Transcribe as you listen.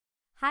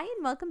Hi,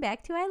 and welcome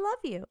back to I Love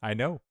You. I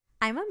know.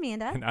 I'm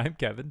Amanda. And I'm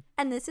Kevin.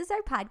 And this is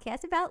our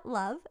podcast about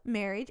love,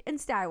 marriage, and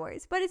Star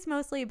Wars, but it's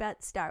mostly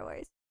about Star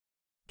Wars.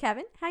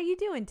 Kevin, how you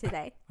doing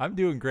today? I'm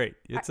doing great.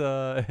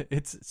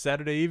 It's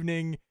Saturday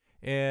evening,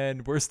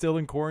 and we're still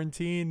in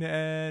quarantine,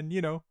 and,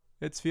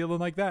 it's feeling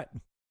like that.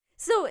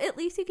 So at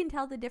least you can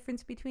tell the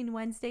difference between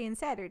Wednesday and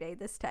Saturday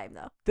this time,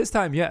 though. This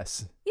time,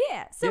 yes.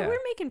 Yeah, so Yeah. we're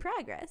making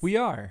progress. We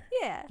are.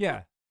 Yeah.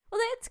 Yeah.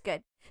 Well, that's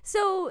good.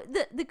 So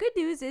the good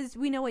news is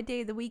we know what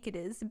day of the week it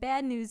is. The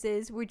bad news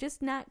is we're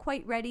just not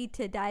quite ready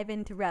to dive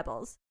into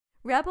Rebels.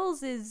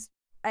 Rebels is,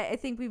 I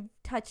think we've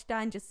touched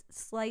on just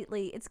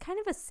slightly, it's kind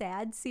of a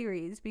sad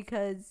series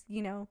because,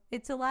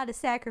 it's a lot of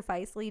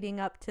sacrifice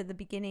leading up to the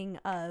beginning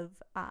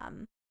of,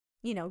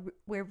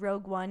 where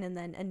Rogue One and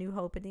then A New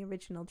Hope and the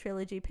original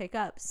trilogy pick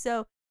up.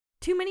 So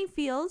too many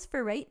feels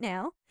for right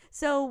now.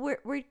 So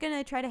we're going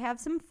to try to have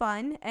some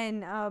fun,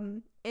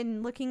 and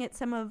in looking at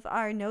some of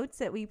our notes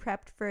that we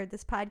prepped for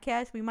this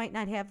podcast, we might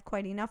not have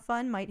quite enough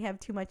fun, might have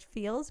too much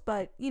feels,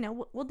 but,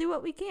 we'll do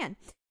what we can.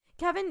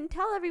 Kevin,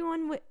 tell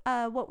everyone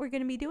what we're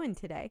going to be doing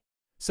today.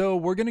 So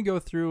we're going to go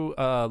through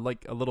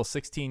like a little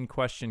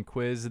 16-question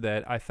quiz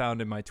that I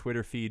found in my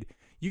Twitter feed.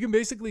 You can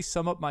basically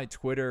sum up my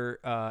Twitter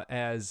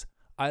as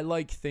I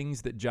like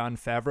things that Jon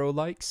Favreau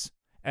likes,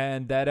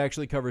 and that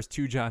actually covers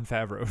 2 Jon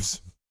Favreaus.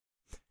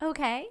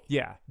 Okay.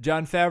 Yeah,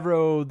 Jon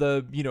Favreau,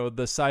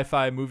 the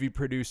sci-fi movie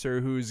producer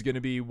who's going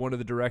to be one of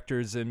the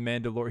directors in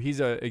Mandalorian.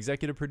 He's an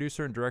executive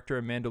producer and director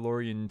of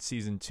Mandalorian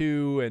season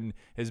 2, and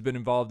has been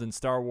involved in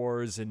Star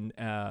Wars and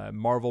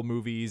Marvel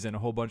movies and a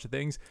whole bunch of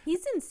things.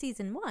 He's in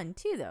season 1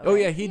 too, though. Oh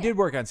right? yeah, he did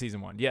work on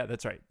season 1. Yeah,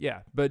 that's right.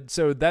 Yeah, but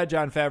so that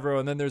Jon Favreau,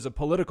 and then there's a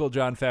political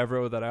Jon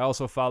Favreau that I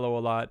also follow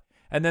a lot.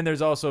 And then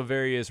there's also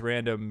various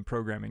random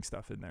programming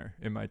stuff in there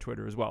in my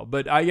Twitter as well.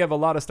 But I have a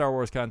lot of Star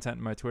Wars content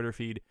in my Twitter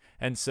feed.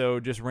 And so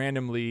just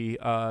randomly,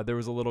 there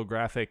was a little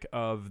graphic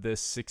of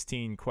this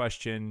 16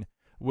 question,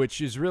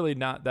 which is really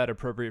not that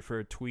appropriate for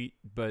a tweet,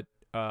 but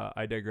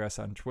I digress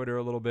on Twitter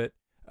a little bit.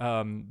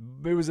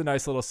 It was a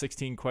nice little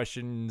 16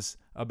 questions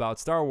about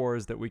Star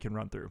Wars that we can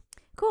run through.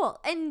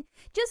 Cool. And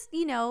just,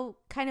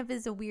 kind of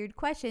as a weird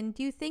question,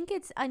 do you think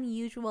it's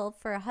unusual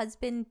for a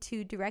husband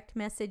to direct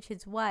message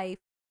his wife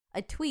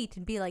a tweet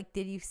and be like,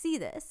 did you see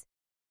this?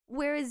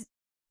 Whereas,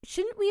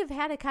 shouldn't we have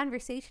had a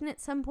conversation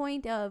at some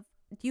point of,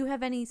 do you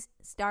have any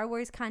Star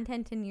Wars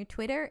content in your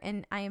Twitter?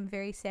 And I am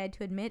very sad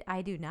to admit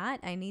I do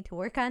not. I need to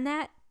work on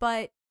that.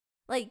 But,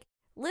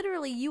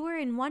 literally, you were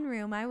in one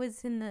room. I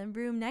was in the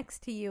room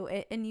next to you,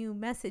 and you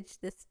messaged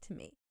this to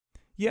me.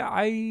 Yeah,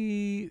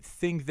 I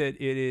think that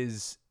it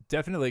is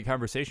definitely a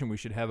conversation we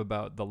should have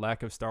about the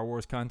lack of Star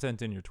Wars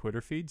content in your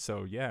Twitter feed.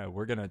 So yeah,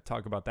 we're going to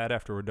talk about that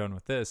after we're done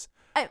with this.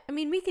 I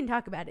mean, we can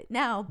talk about it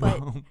now, but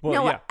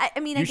yeah. I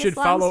guess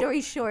long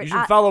story short, you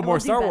should follow more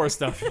Star Wars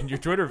stuff in your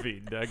Twitter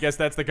feed. I guess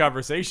that's the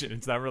conversation.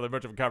 It's not really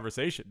much of a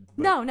conversation.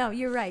 But. No,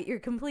 you're right. You're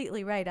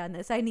completely right on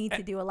this. I need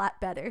to do a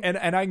lot better.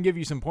 And I can give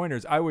you some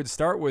pointers. I would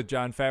start with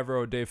Jon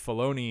Favreau, Dave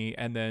Filoni,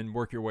 and then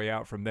work your way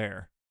out from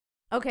there.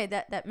 Okay,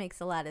 that makes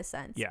a lot of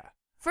sense. Yeah.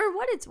 For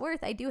what it's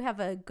worth, I do have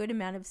a good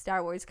amount of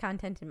Star Wars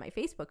content in my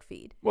Facebook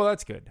feed. Well,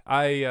 that's good.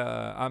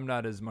 I'm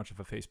not as much of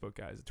a Facebook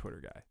guy as a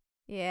Twitter guy.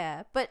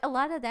 Yeah, but a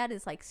lot of that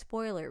is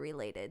spoiler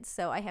related,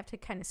 so I have to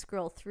kind of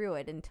scroll through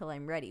it until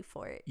I'm ready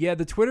for it. Yeah,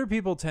 the Twitter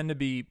people tend to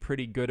be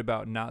pretty good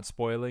about not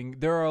spoiling.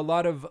 There are a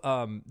lot of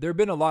there have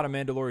been a lot of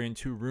Mandalorian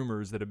 2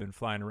 rumors that have been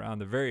flying around.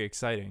 They're very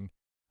exciting.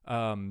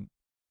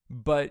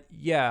 But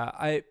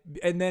yeah,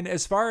 and then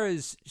as far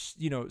as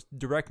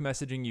direct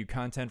messaging you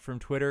content from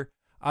Twitter,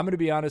 I'm going to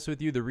be honest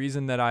with you. The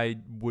reason that I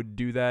would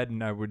do that,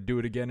 and I would do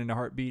it again in a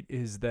heartbeat,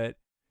 is that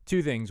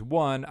 2 things.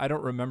 1, I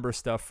don't remember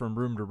stuff from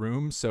room to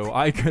room, so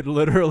I could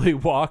literally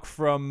walk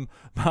from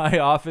my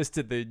office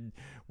to the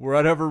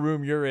whatever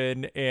room you're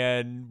in,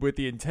 and with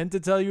the intent to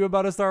tell you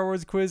about a Star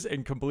Wars quiz,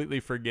 and completely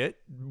forget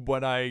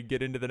when I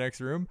get into the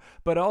next room.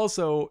 But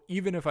also,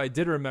 even if I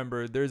did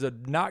remember, there's a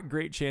not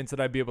great chance that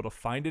I'd be able to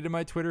find it in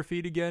my Twitter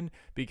feed again,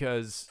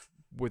 because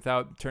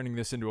without turning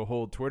this into a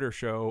whole Twitter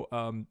show,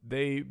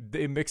 they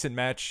mix and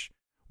match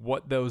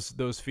what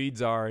those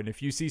feeds are, and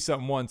if you see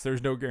something once,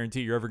 there's no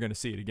guarantee you're ever going to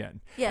see it again.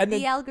 Yeah, and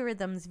the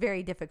algorithm's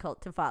very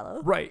difficult to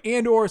follow. Right,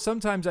 and or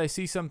sometimes I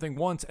see something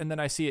once and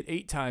then I see it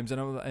 8 times, and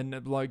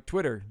I'm like,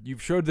 Twitter,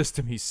 you've showed this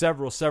to me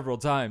several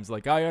times.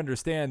 I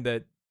understand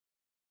that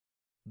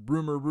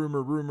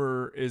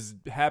rumor is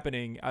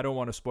happening. I don't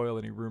want to spoil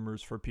any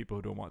rumors for people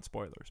who don't want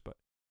spoilers, but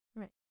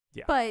right.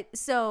 Yeah. But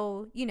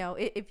so,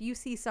 if you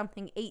see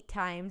something 8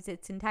 times,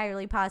 it's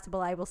entirely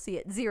possible I will see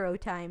it 0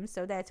 times.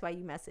 So that's why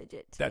you message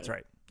it to That's me.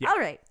 right. Yeah. All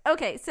right.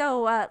 Okay.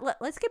 So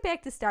let's get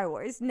back to Star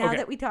Wars. Now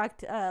that we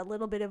talked a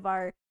little bit of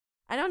our,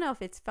 I don't know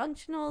if it's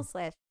functional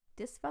 /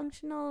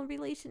 dysfunctional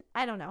relation.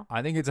 I don't know.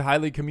 I think it's a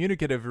highly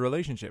communicative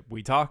relationship.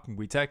 We talk,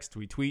 we text,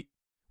 we tweet,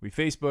 we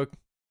Facebook.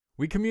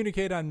 We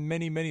communicate on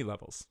many, many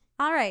levels.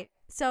 All right.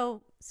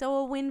 So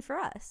a win for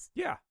us.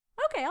 Yeah.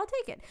 Okay, I'll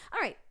take it. All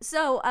right,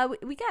 so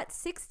we got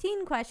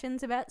 16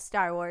 questions about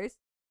Star Wars,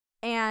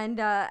 and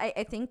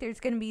I think there's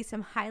going to be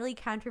some highly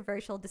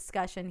controversial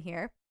discussion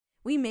here.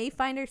 we may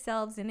find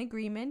ourselves in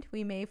agreement.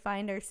 We may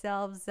find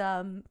ourselves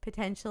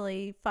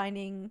potentially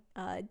finding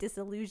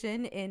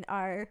disillusion in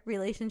our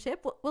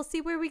relationship. We'll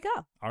see where we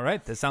go. All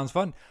right, that sounds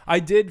fun. I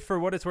did, for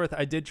what it's worth,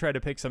 I did try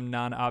to pick some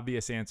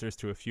non-obvious answers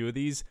to a few of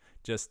these,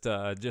 just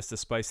to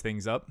spice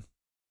things up.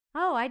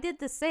 Oh, I did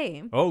the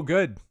same. Oh,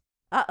 good.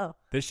 Uh-oh.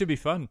 This should be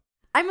fun.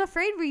 I'm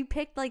afraid we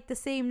picked like the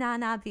same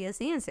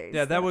non-obvious answers.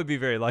 Yeah, that would be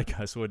very like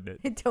us, wouldn't it?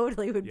 It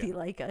totally would be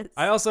like us.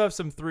 I also have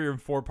some 3 or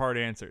 4 part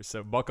answers,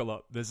 so buckle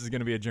up. This is going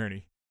to be a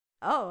journey.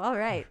 Oh, all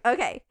right.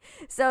 Okay.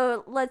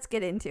 So let's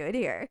get into it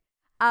here.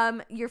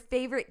 Your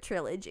favorite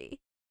trilogy.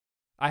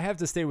 I have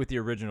to stay with the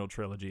original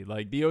trilogy.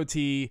 Like the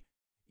OT,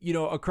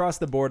 across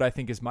the board, I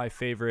think is my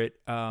favorite.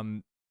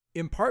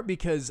 In part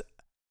because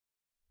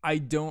I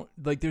don't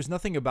there's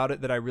nothing about it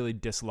that I really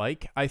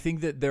dislike. I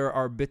think that there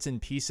are bits and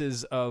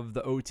pieces of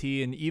the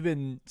OT and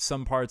even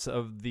some parts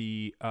of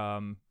the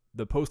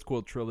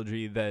post-quel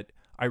trilogy that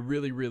I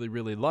really, really,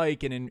 really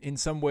like. And in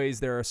some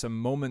ways, there are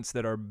some moments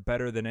that are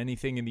better than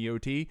anything in the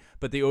OT.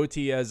 But the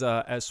OT as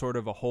sort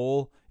of a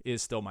whole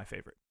is still my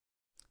favorite.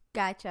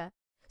 Gotcha.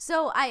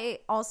 So I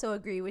also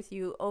agree with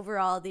you.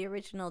 Overall, the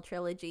original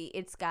trilogy,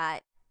 it's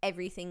got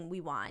everything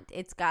we want.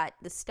 It's got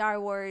the Star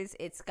Wars,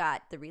 it's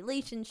got the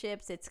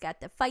relationships, it's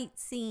got the fight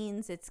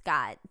scenes, it's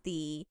got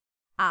the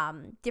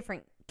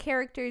different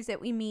characters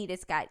that we meet,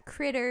 it's got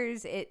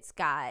critters, it's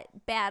got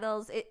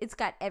battles, it's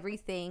got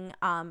everything.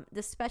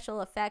 The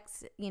special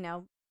effects,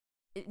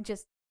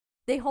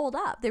 they hold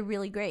up. They're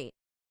really great.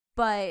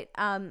 But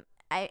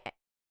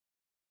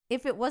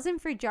if it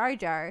wasn't for Jar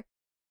Jar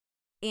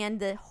and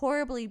the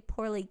horribly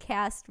poorly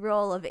cast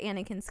role of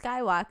Anakin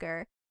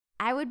Skywalker,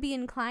 I would be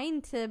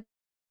inclined to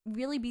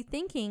really be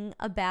thinking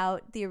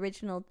about the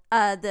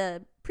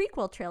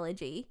prequel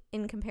trilogy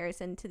in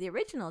comparison to the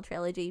original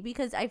trilogy,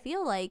 because I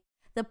feel like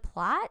the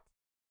plot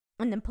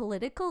and the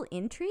political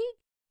intrigue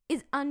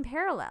is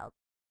unparalleled.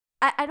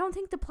 I don't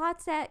think the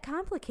plot's that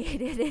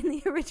complicated in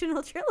the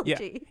original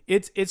trilogy. Yeah,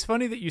 it's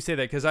funny that you say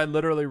that, because I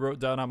literally wrote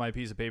down on my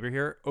piece of paper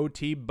here,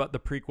 OT, but the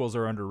prequels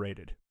are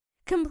underrated.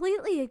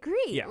 Completely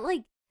agree. Yeah.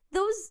 Like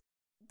those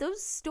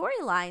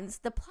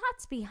storylines, the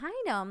plots behind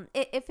them,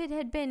 if it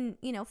had been,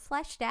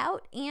 fleshed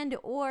out and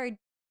or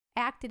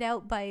acted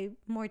out by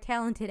more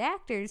talented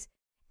actors,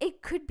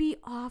 it could be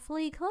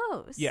awfully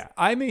close. Yeah,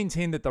 I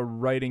maintain that the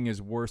writing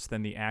is worse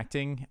than the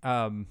acting.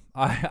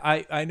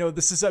 I know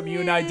this is something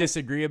you and I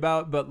disagree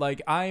about, but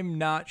I'm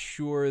not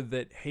sure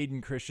that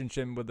Hayden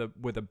Christensen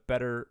with a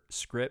better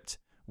script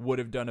would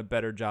have done a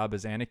better job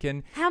as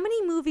Anakin. How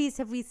many movies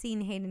have we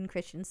seen Hayden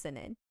Christensen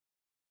in?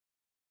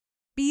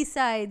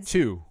 Besides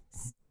Two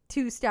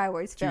Star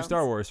Wars films. 2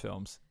 Star Wars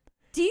films.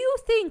 Do you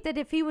think that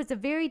if he was a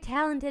very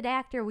talented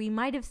actor, we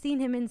might have seen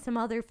him in some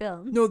other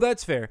films? No,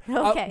 that's fair.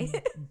 Okay.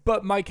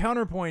 But my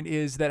counterpoint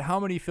is that how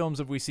many films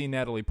have we seen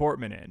Natalie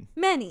Portman in?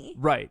 Many.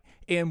 Right.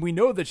 And we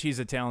know that she's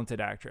a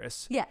talented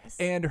actress. Yes.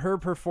 And her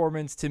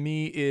performance to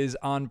me is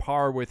on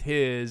par with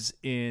his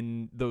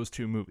in those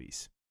 2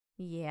 movies.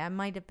 Yeah, it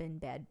might have been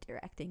bad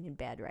directing and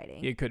bad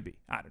writing. It could be.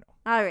 I don't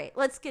know. All right,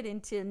 let's get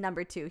into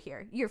number 2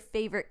 here. Your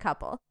favorite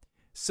couple.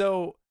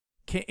 So,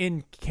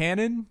 in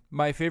canon,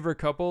 my favorite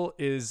couple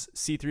is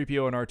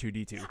C-3PO and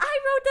R2-D2. I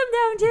wrote them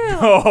down too.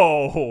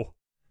 No.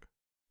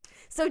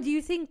 So do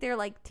you think they're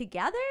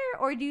together,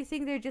 or do you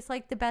think they're just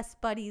the best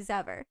buddies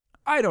ever?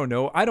 I don't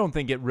know. I don't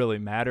think it really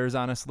matters,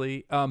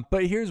 honestly.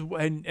 But here's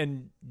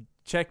and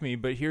check me.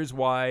 But here's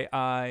why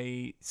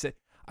I say.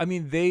 I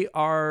mean, they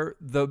are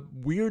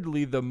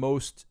weirdly the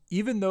most.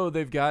 Even though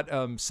they've got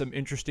some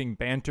interesting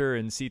banter,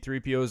 and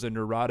C-3PO's a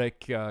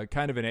neurotic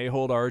kind of an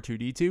a-hole to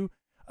R2-D2.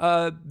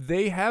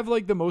 They have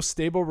the most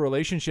stable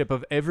relationship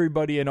of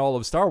everybody in all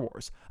of Star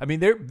Wars. I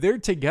mean, they're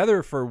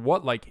together for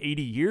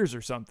 80 years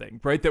or something,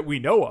 right? That we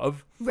know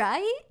of.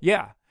 Right?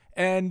 Yeah.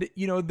 And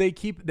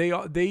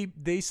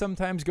they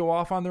sometimes go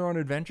off on their own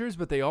adventures,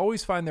 but they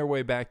always find their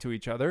way back to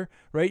each other,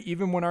 right?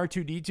 Even when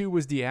R2-D2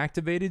 was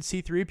deactivated,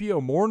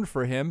 C-3PO mourned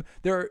for him.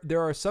 There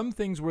are some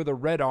things where the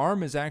red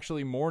arm is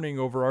actually mourning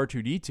over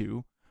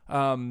R2-D2.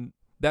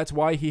 That's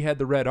why he had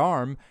the red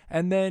arm.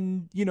 And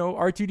then,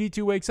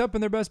 R2-D2 wakes up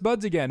and they're best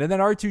buds again. And then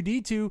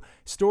R2-D2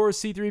 stores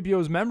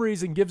C-3PO's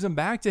memories and gives them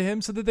back to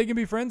him so that they can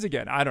be friends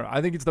again. I don't know. I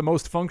think it's the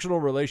most functional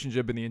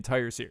relationship in the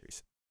entire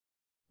series.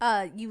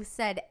 You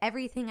said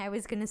everything I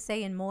was going to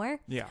say and more.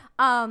 Yeah.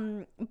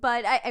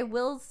 But I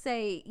will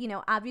say,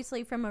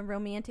 obviously from a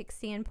romantic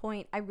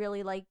standpoint, I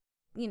really like,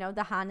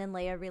 the Han and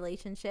Leia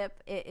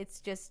relationship.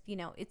 It's just,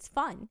 it's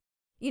fun.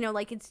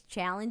 It's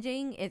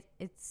challenging.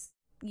 It's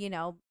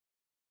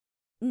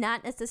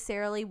not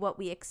necessarily what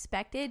we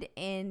expected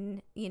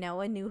in,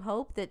 A New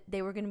Hope, that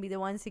they were going to be the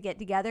ones to get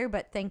together,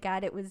 but thank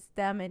God it was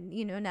them and,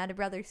 not a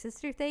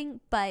brother-sister thing.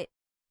 But,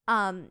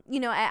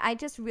 I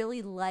just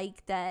really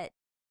like that,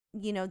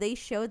 they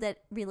show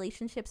that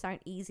relationships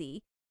aren't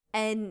easy.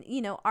 And,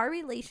 our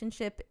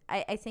relationship,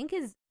 I think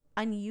is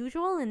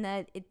unusual in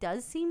that it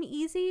does seem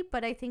easy,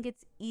 but I think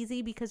it's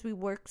easy because we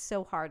work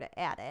so hard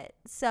at it.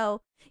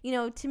 So,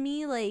 to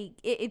me,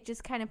 it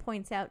just kind of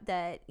points out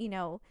that,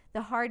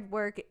 the hard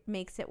work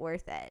makes it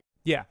worth it.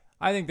 Yeah,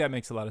 I think that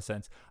makes a lot of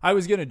sense. I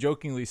was gonna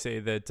jokingly say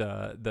that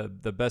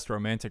the best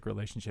romantic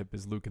relationship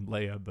is Luke and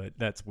Leia, but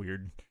that's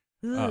weird.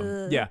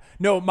 Yeah,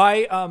 no.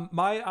 My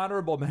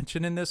honorable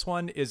mention in this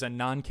one is a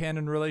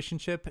non-canon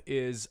relationship.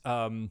 Is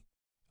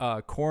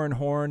Corran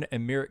Horn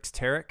and Mirix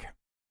Tarek,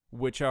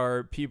 which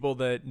are people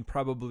that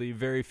probably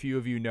very few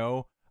of you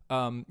know.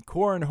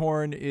 Corran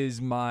Horn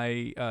is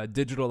my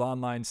digital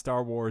online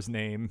Star Wars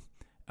name.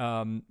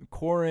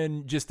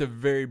 Corran, just a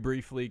very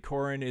briefly,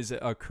 Corran is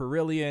a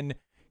Corellian.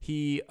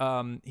 He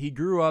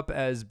grew up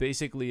as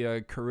basically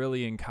a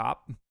Corellian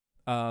cop,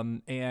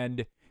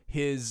 and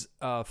his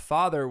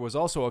father was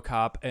also a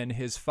cop, and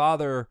his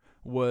father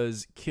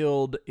was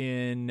killed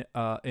in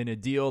a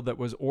deal that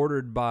was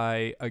ordered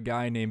by a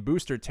guy named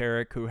Booster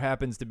Tarek, who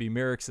happens to be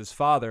Mirix's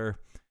father.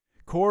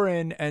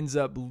 Corran ends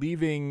up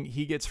leaving.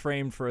 He gets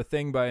framed for a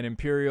thing by an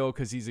Imperial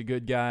because he's a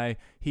good guy.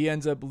 He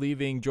ends up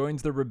leaving,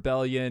 joins the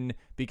rebellion,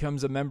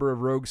 becomes a member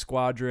of Rogue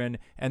Squadron,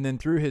 and then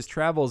through his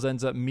travels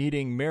ends up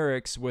meeting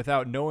Mirix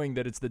without knowing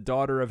that it's the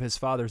daughter of his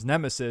father's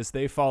nemesis.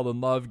 They fall in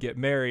love, get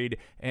married,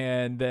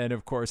 and then,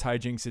 of course,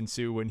 hijinks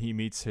ensue when he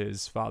meets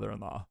his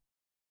father-in-law.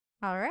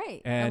 All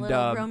right. And, a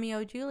little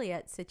Romeo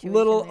Juliet situation.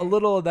 A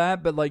little of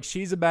that, but like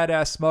she's a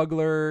badass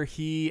smuggler.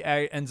 He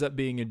ends up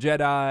being a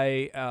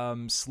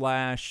Jedi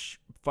slash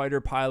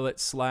fighter pilot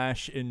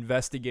slash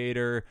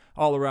investigator,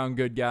 all around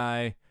good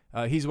guy.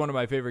 He's one of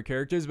my favorite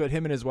characters, but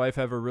him and his wife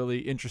have a really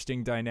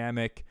interesting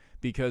dynamic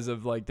because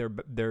of like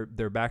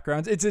their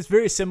backgrounds. It's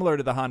very similar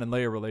to the Han and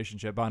Leia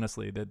relationship,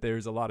 honestly, that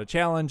there's a lot of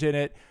challenge in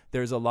it.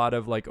 There's a lot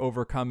of like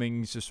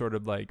overcoming just sort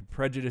of like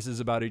prejudices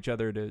about each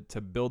other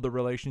to build the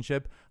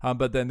relationship.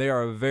 But then they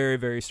are a very,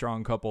 very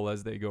strong couple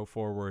as they go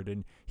forward.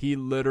 And he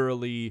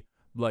literally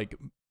like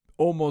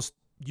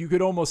you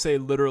could almost say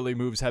literally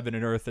moves heaven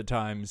and earth at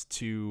times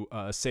to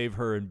save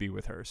her and be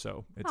with her.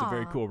 So it's a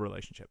very cool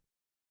relationship.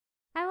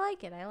 I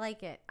like it.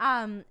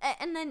 And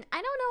then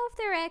I don't know if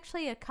they're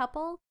actually a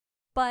couple,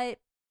 but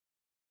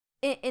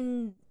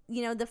in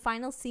the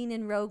final scene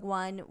in Rogue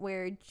One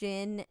where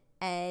Jyn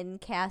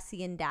and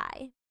Cassian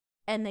die,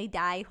 and they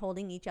die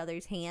holding each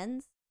other's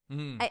hands.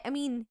 Mm. I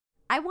mean,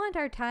 I want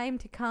our time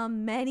to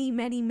come many,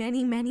 many,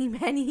 many, many,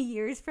 many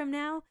years from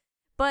now,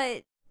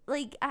 but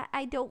like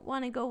I don't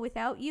want to go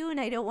without you, and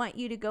I don't want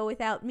you to go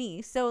without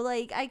me. So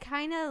like I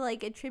kind of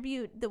like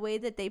attribute the way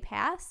that they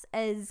pass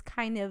as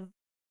kind of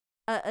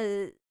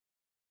a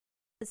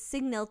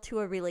signal to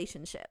a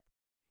relationship.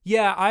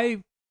 Yeah,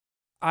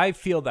 I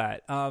feel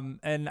that.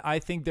 And I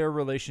think their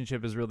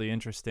relationship is really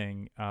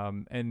interesting.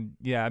 And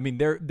yeah, I mean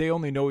they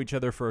only know each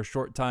other for a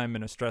short time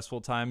and a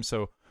stressful time,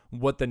 so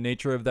what the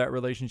nature of that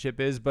relationship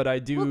is, but I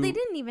do... Well, they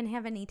didn't even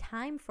have any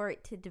time for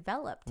it to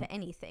develop to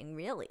anything,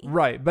 really.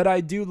 Right, but I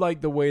do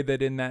like the way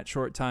that in that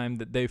short time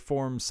that they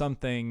form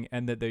something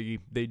and that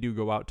they do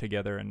go out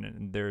together,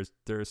 and there's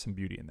some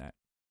beauty in that.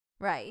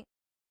 Right.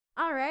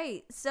 All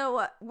right,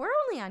 so we're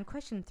only on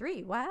question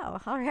 3.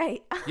 Wow. All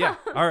right. Yeah.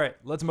 All right.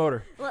 Let's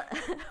motor.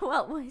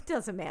 Well, it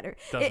doesn't matter.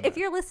 If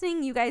you're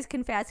listening, you guys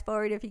can fast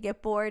forward if you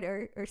get bored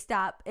or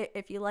stop.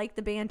 If you like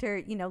the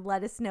banter,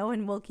 let us know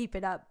and we'll keep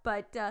it up.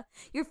 But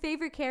your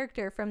favorite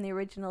character from the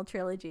original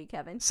trilogy,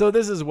 Kevin? So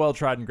this is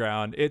well-trodden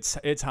ground.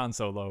 It's Han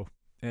Solo,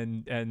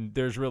 and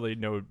there's really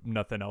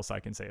nothing else I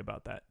can say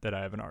about that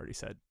I haven't already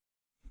said.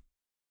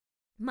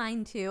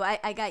 Mine too.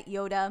 I got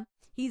Yoda.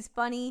 He's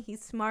funny,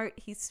 he's smart,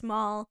 he's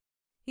small.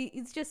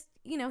 He's just,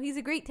 he's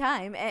a great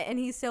time, and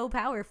he's so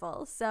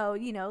powerful. So,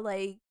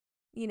 the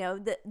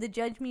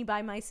judge me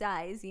by my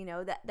size,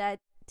 that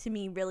to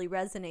me really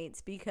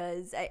resonates,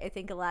 because I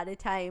think a lot of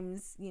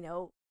times,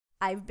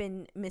 I've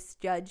been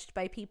misjudged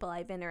by people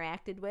I've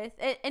interacted with.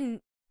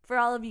 And for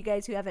all of you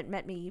guys who haven't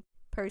met me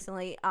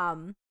personally,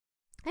 I'm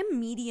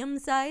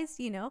medium-sized,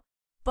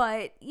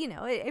 but,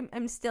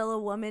 I'm still a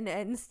woman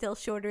and still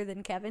shorter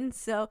than Kevin.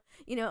 So,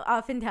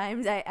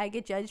 oftentimes I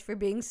get judged for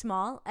being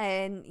small.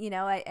 And,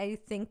 I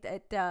think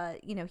that,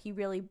 he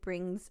really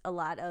brings a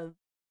lot of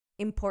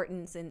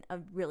importance in a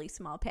really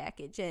small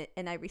package.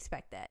 And I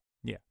respect that.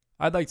 Yeah.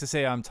 I'd like to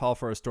say I'm tall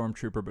for a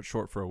stormtrooper, but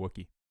short for a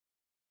Wookiee.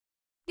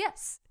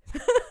 Yes.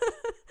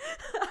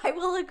 I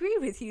will agree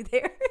with you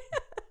there.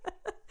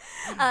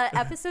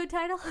 Episode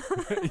title?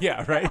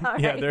 Yeah, right?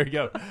 Yeah, there you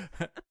go.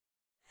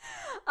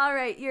 All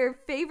right, your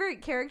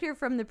favorite character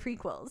from the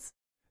prequels.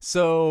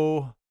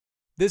 So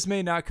this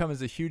may not come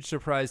as a huge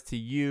surprise to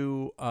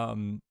you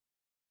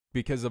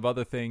because of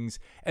other things.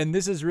 And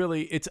this is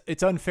really,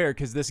 it's unfair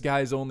because this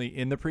guy is only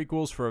in the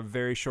prequels for a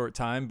very short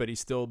time, but he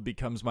still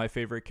becomes my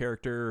favorite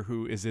character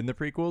who is in the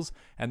prequels,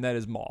 and that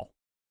is Maul.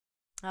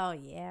 Oh,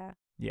 yeah.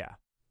 Yeah.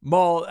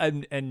 Maul,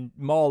 and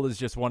Maul is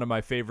just one of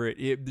my favorite.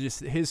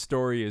 His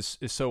story is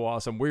so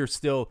awesome.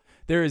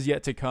 There is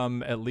yet to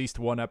come at least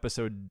one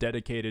episode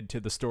dedicated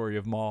to the story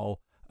of Maul.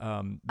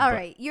 All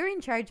right, you're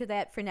in charge of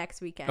that for next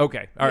weekend.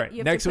 Okay, all right.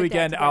 Next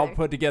weekend, I'll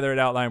put together an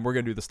outline. We're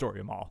going to do the story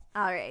of Maul.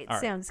 All right,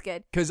 sounds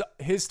good. Because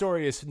his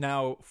story is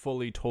now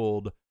fully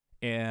told,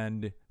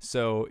 and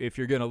so if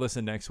you're going to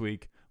listen next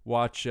week,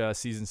 watch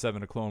season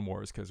 7 of Clone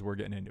Wars, because we're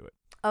getting into it.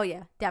 Oh,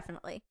 yeah,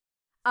 definitely.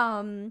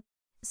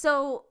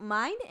 So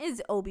mine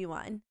is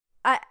Obi-Wan.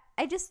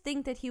 I just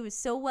think that he was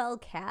so well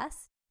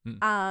cast.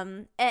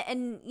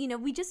 And you know,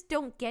 we just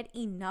don't get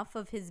enough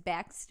of his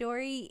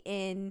backstory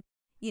in,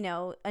 you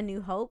know, A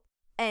New Hope.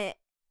 And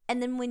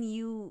then when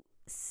you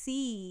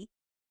see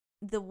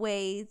the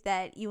way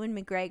that Ewan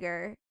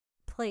McGregor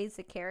plays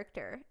the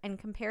character and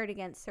compare it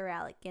against Sir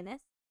Alec Guinness,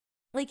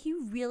 like, he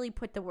really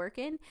put the work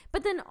in.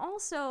 But then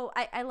also,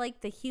 I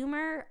like the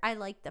humor. I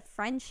like the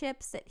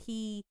friendships that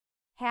he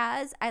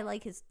has. I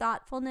like his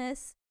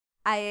thoughtfulness.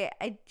 I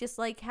just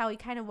like how he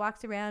kind of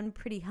walks around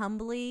pretty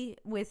humbly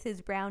with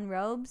his brown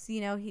robes.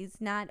 You know,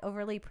 he's not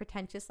overly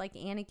pretentious like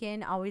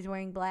Anakin, always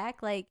wearing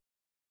black. Like,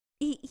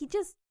 he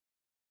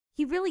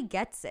really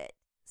gets it.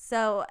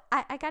 So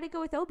I got to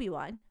go with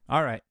Obi-Wan.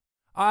 All right.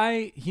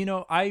 I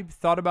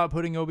thought about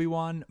putting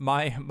Obi-Wan.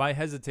 My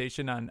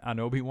hesitation on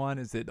Obi-Wan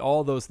is that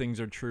all those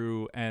things are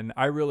true, and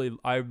I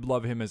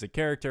love him as a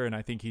character, and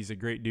I think he's a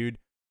great dude.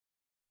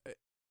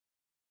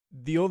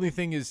 The only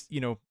thing is, you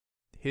know,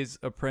 his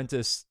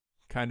apprentice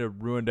kind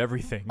of ruined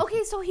everything.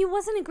 Okay, so he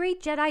wasn't a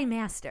great Jedi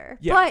Master,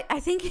 Yeah. but I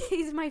think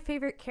he's my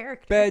favorite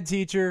character. Bad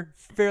teacher,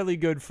 fairly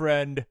good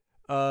friend,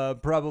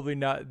 probably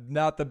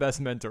not the best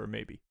mentor,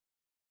 maybe.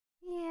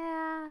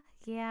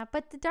 Yeah,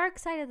 but the dark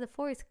side of the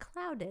Force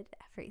clouded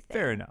everything.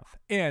 Fair enough.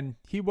 And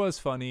he was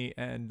funny,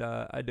 and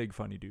I dig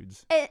funny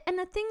dudes. And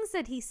the things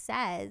that he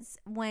says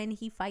when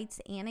he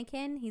fights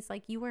Anakin, he's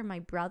like, "You were my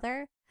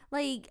brother."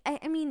 Like,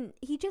 I mean,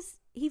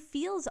 he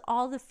feels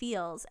all the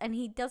feels, and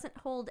he doesn't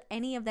hold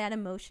any of that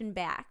emotion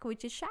back,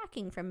 which is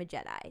shocking from a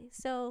Jedi.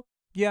 So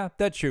Yeah,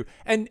 that's true.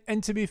 And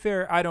to be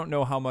fair, I don't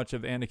know how much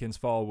of Anakin's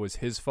fall was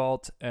his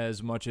fault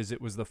as much as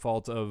it was the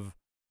fault of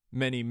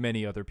many,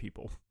 many other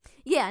people.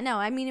 yeah, no,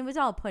 I mean, it was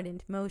all put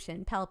into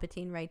motion.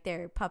 Palpatine right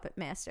there, puppet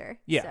master.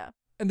 Yeah. So.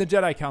 And the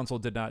Jedi Council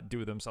did not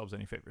do themselves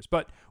any favors.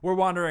 But we're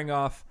wandering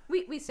off.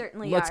 We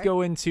certainly Let's are.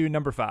 go into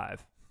number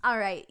 5. All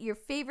right, your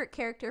favorite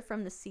character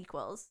from the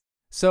sequels.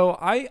 So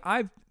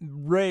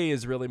Rey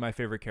is really my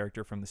favorite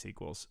character from the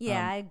sequels.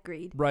 Yeah, I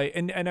agreed. Right.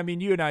 And I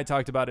mean, you and I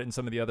talked about it in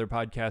some of the other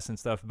podcasts and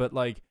stuff, but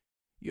like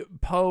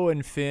Poe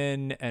and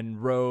Finn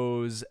and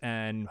Rose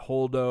and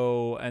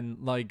Holdo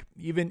and like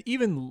even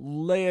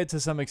Leia to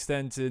some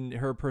extent in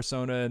her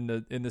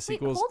persona in the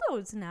sequels. Wait,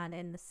 Holdo's not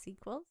in the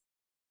sequels.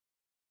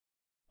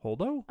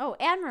 Holdo? Oh,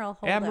 Admiral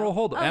Holdo. Admiral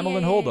Holdo. Oh,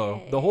 Amilyn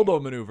Holdo. The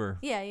Holdo maneuver.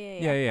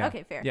 Yeah.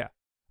 Okay, fair. Yeah.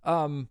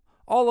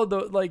 All of the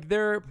like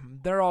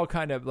they're all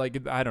kind of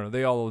like, I don't know,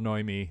 they all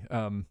annoy me.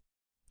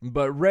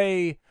 But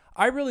Rey,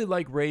 I really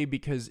like Rey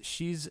because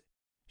she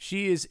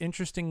is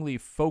interestingly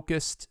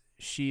focused.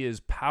 She is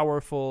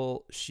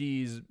powerful.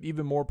 She's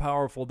even more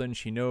powerful than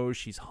she knows.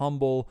 She's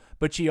humble,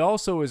 but she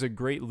also is a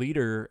great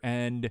leader,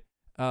 and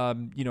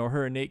you know,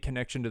 her innate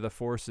connection to the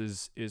Force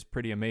is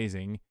pretty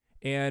amazing,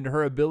 and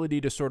her ability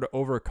to sort of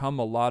overcome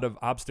a lot of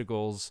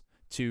obstacles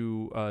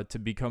to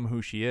become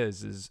who she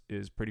is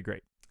pretty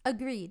great.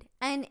 Agreed.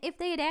 And if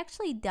they had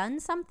actually done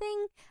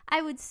something,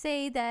 I would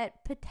say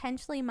that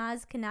potentially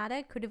Maz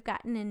Kanata could have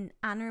gotten an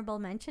honorable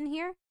mention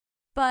here.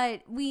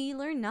 But we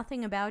learn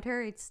nothing about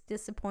her. It's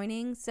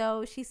disappointing.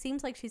 So she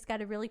seems like she's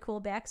got a really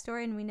cool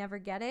backstory and we never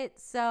get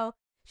it. So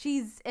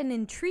she's an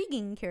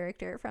intriguing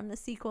character from the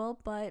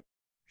sequel, but...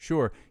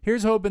 Sure.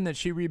 Here's hoping that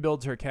she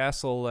rebuilds her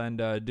castle and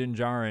Din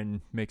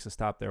Djarin makes a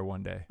stop there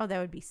one day. Oh, that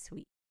would be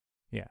sweet.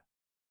 Yeah.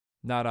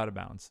 Not out of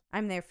bounds.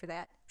 I'm there for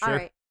that. Sure. All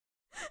right.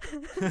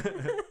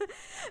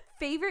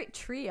 Favorite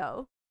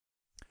trio?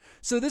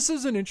 So this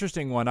is an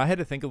interesting one. I had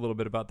to think a little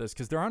bit about this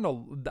because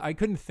I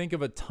couldn't think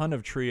of a ton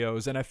of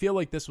trios, and I feel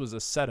like this was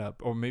a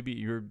setup, or maybe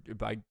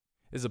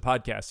it's a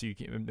podcast, so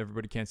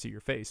everybody can't see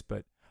your face.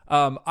 But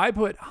I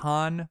put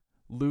Han,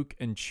 Luke,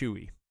 and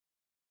Chewie.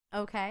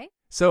 Okay.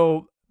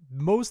 So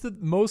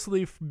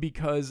mostly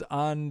because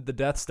on the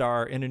Death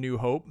Star in A New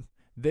Hope,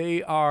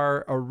 they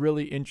are a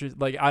really interesting.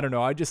 Like, I don't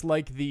know. I just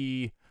like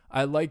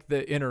I like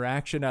the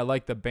interaction. I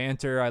like the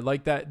banter. I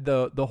like that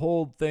the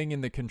whole thing in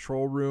the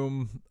control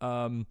room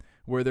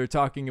where they're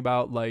talking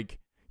about, like,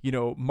 you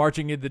know,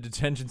 marching into the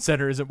detention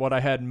center isn't what I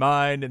had in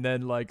mind, and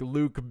then like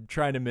Luke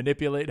trying to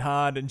manipulate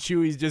Han, and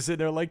Chewie's just sitting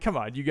there like, come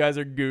on, you guys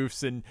are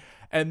goofs,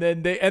 and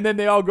then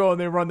they all go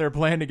and they run their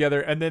plan together,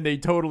 and then they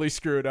totally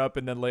screw it up,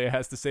 and then Leia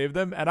has to save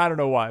them, and I don't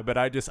know why, but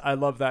I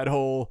love that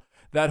whole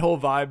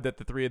vibe that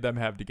the three of them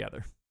have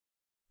together.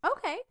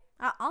 Okay,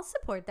 I'll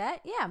support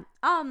that. Yeah.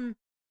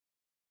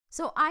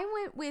 So I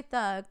went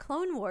with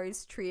Clone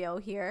Wars trio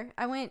here.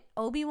 I went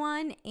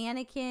Obi-Wan,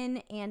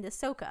 Anakin, and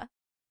Ahsoka.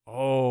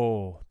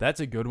 Oh, that's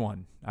a good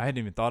one. I hadn't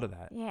even thought of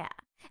that. Yeah.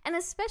 And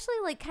especially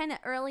like kind of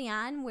early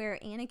on where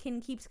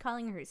Anakin keeps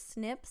calling her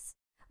Snips.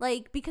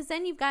 Like, because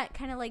then you've got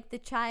kind of like the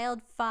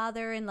child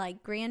father and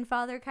like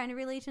grandfather kind of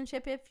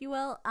relationship, if you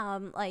will.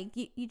 Like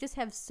you just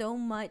have so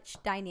much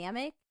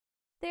dynamic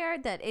there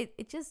that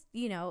it just,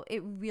 you know,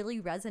 it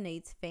really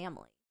resonates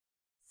family.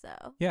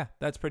 So. Yeah,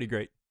 that's pretty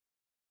great.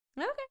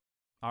 Okay.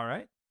 All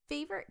right.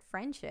 Favorite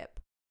friendship.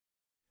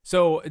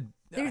 So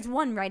there's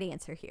one right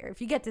answer here.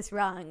 If you get this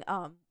wrong,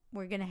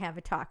 we're gonna have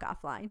a talk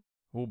offline.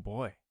 Oh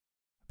boy, I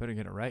better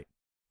get it right.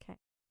 Okay.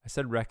 I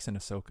said Rex and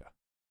Ahsoka.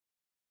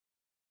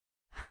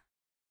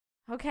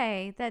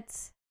 Okay,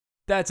 That's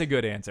a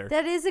good answer.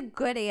 that is a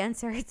good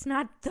answer. It's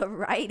not the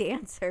right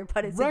answer,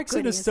 but it's Rex a good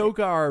and answer.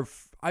 Ahsoka are.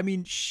 I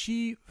mean,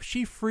 she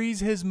frees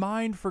his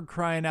mind, for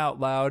crying out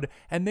loud,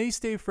 and they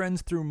stay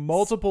friends through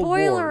multiple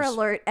Spoiler wars.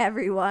 alert,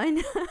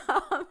 everyone.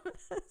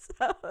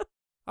 So,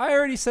 I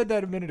already said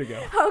that a minute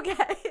ago.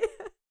 okay.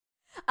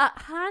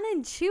 Han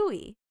and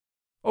Chewie.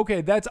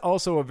 Okay, that's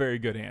also a very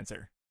good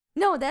answer.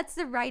 No, that's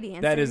the right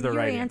answer. That is the Your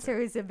right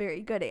answer is a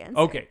very good answer.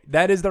 Okay,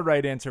 that is the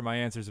right answer. My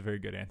answer is a very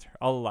good answer.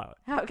 I'll allow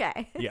it.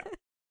 Okay. Yeah.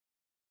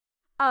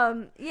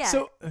 Yeah.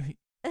 So,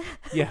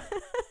 yeah.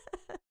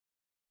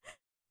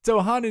 So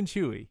Han and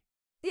Chewie.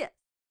 Yeah.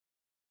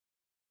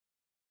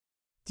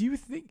 Do you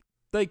think,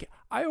 like,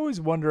 I always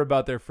wonder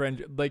about their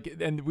friendship, like,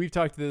 and we've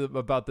talked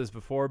about this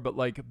before, but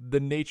like the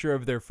nature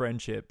of their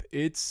friendship.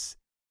 It's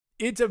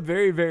a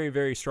very, very,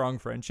 very strong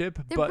friendship.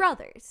 They're but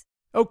brothers.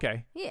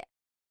 okay. Yeah.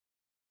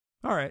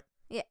 All right.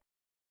 Yeah.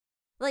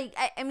 Like,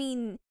 I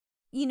mean,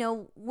 you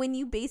know, when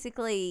you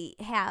basically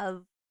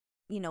have,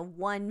 you know,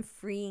 one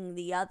freeing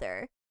the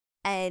other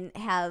and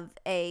have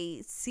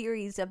a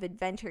series of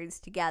adventures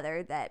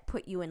together that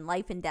put you in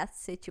life and death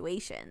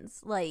situations,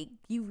 like,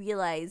 you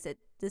realize that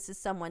this is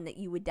someone that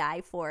you would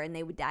die for and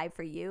they would die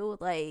for you.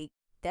 Like,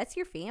 that's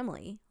your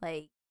family.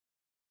 Like,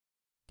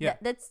 Yeah.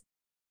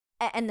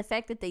 And the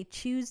fact that they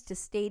choose to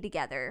stay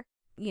together,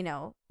 you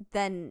know,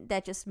 then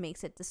that just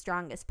makes it the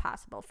strongest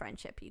possible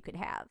friendship you could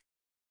have.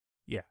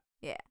 Yeah.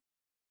 Yeah.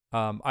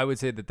 I would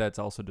say that that's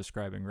also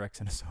describing Rex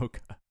and Ahsoka.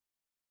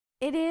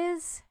 It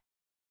is.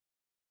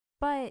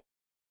 But,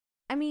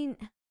 I mean,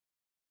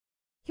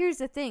 here's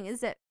the thing,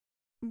 is that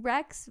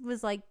Rex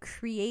was, like,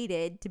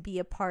 created to be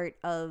a part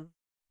of,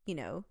 you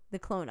know, the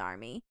clone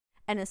army.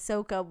 And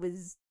Ahsoka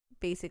was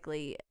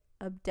basically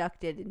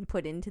abducted and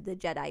put into the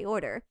Jedi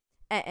Order.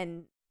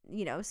 And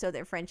you know, so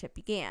their friendship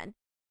began.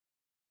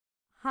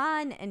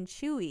 Han and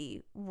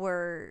Chewie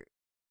were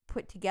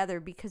put together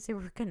because they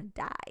were going to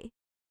die.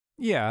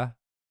 Yeah.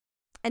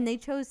 And they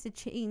chose to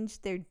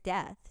change their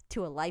death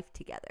to a life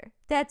together.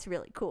 That's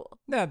really cool.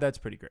 No, that's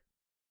pretty great.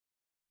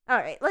 All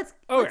right, let's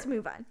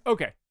move on.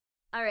 Okay.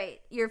 All right,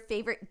 your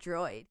favorite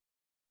droid.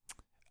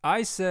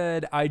 I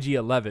said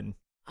IG-11.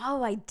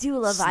 Oh, I do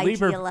love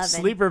IG-11.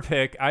 Sleeper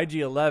pick,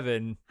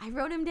 IG-11. I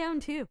wrote him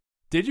down too.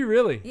 Did you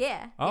really?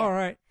 Yeah. All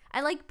right. I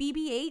like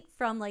BB-8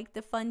 from like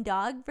the fun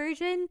dog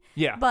version.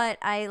 Yeah. But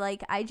I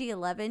like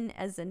IG-11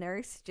 as a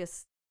nurse,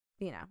 just,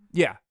 you know.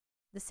 Yeah.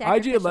 The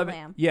sacrificial IG-11.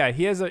 lamb. Yeah,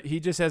 he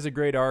just has a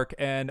great arc,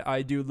 and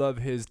I do love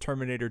his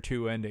Terminator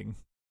 2 ending.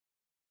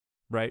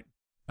 Right?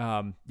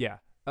 Yeah.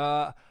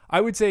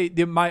 I would say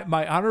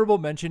my honorable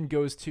mention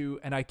goes to,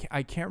 and I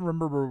can't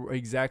remember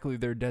exactly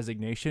their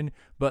designation,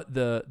 but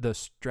the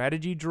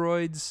strategy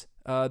droids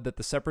that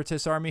the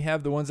Separatist army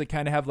have, the ones that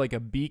kind of have like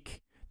a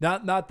beak.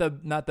 Not the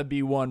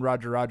B1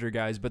 Roger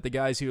guys, but the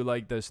guys who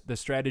like the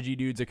strategy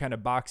dudes are kind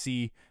of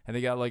boxy and they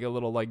got like a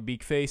little like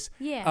beak face.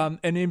 Yeah.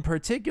 And in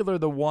particular,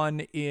 the one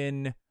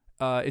in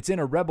it's in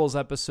a Rebels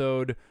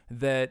episode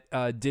that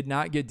did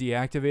not get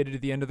deactivated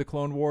at the end of the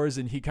Clone Wars,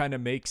 and he kind of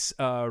makes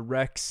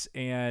Rex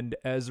and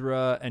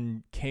Ezra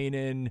and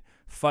Kanan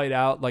fight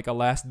out like a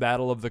last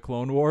battle of the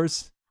Clone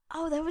Wars.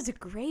 Oh, that was a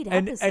great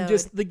episode. And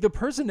just like the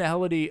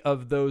personality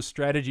of those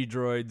strategy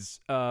droids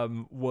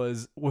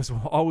was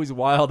always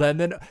wild, and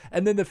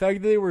then the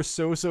fact that they were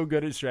so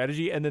good at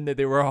strategy, and then that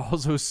they were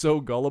also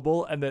so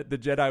gullible, and that the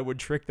Jedi would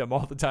trick them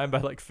all the time by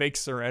like fake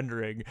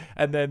surrendering,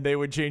 and then they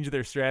would change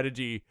their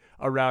strategy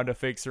around a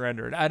fake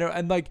surrender.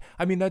 And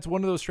that's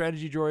one of those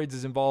strategy droids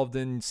is involved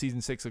in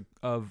season 6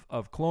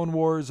 of Clone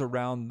Wars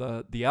around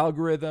the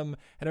algorithm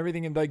and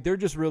everything, and like they're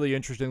just really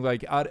interesting.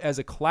 Like as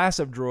a class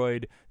of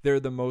droid,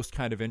 they're the most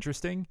kind of interesting.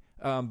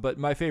 But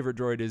my favorite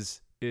droid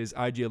is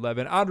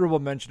IG-11. Honorable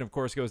mention, of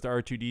course, goes to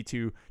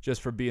R2-D2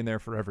 just for being there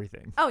for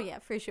everything. Oh yeah,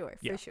 for sure.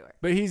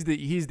 But he's the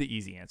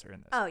easy answer in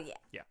this. Oh yeah.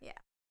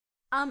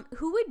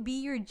 Who would be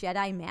your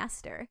Jedi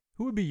Master?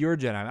 Who would be your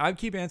Jedi? I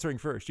keep answering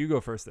first. You go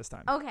first this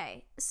time.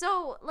 Okay,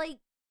 so like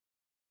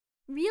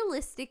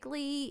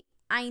realistically,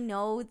 I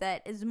know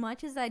that as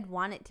much as I'd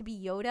want it to be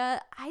Yoda,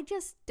 I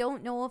just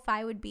don't know if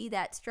I would be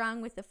that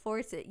strong with the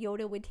Force that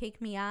Yoda would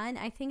take me on.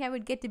 I think I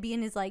would get to be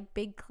in his like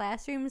big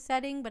classroom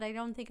setting, but I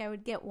don't think I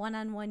would get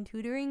one-on-one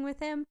tutoring with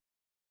him,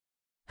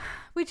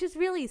 which is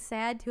really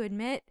sad to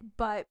admit.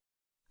 But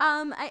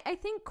I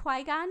think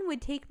Qui-Gon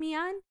would take me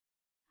on.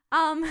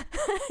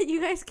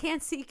 You guys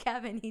can't see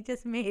Kevin. He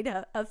just made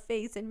a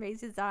face and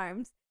raised his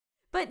arms.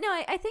 But no,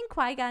 I think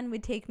Qui-Gon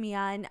would take me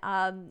on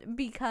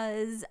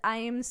because I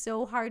am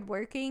so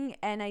hardworking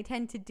and I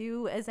tend to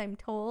do as I'm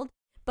told.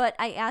 But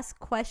I ask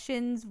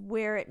questions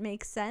where it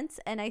makes sense,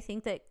 and I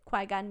think that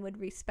Qui-Gon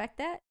would respect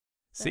that.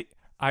 See,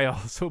 I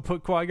also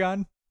put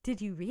Qui-Gon. Did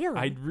you really?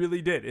 I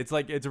really did. It's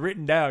like it's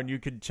written down. You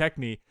could check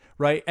me,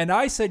 right? And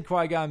I said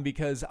Qui-Gon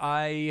because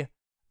I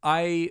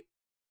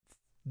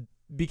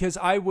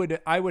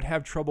would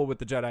have trouble with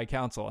the Jedi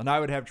Council, and I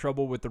would have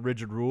trouble with the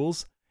rigid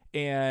rules,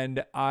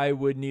 and I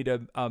would need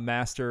a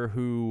master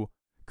who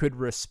could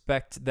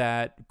respect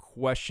that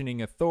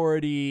questioning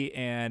authority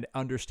and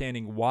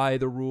understanding why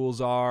the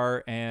rules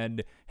are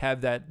and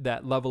have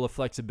that level of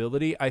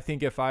flexibility. I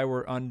think if I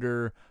were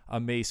under a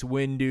Mace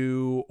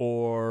Windu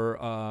or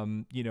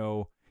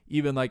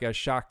even like a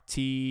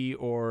Shakti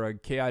or a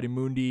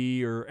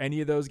Ki-Adi-Mundi or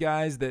any of those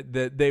guys, that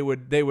they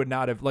would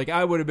not have, like,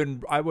 I would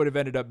have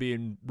ended up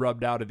being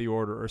rubbed out of the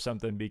order or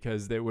something,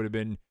 because they would have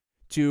been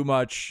too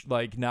much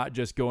like not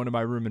just going to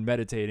my room and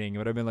meditating. It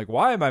would have been like,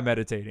 why am I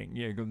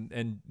meditating?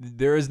 And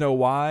there is no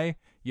why.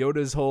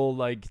 Yoda's whole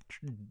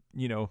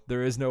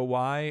there is no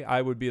why.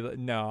 I would be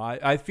no.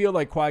 I feel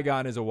like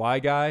Qui-Gon is a why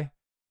guy,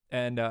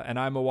 and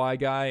I'm a why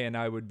guy, and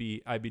I'd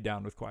be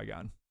down with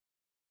Qui-Gon.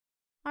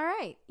 All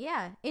right.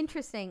 Yeah.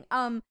 Interesting.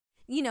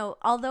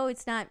 Although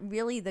it's not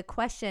really the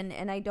question,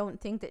 and I don't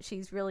think that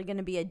she's really going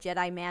to be a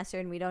Jedi Master,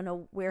 and we don't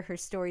know where her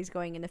story's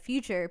going in the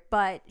future,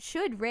 but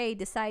should Rey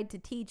decide to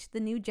teach the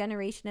new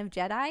generation of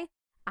Jedi,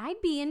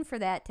 I'd be in for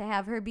that, to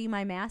have her be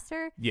my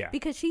master. Yeah.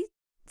 Because she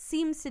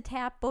seems to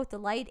tap both the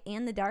light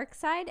and the dark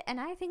side, and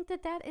I think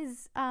that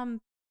is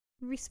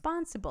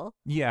responsible.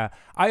 Yeah,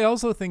 I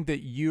also think that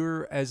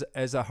you're as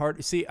a hard.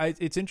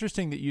 It's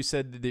interesting that you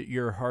said that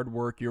your hard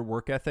work, your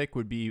work ethic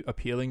would be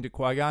appealing to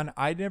Qui-Gon.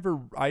 I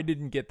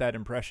didn't get that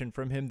impression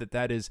from him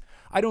that is.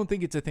 I don't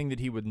think it's a thing that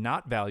he would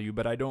not value,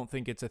 but I don't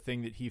think it's a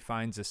thing that he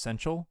finds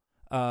essential.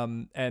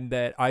 And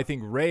that I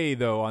think Rey,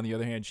 though, on the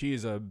other hand, she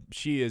is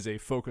a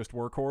focused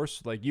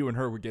workhorse. Like, you and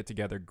her would get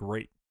together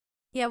great.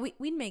 Yeah,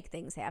 we'd make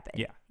things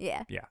happen.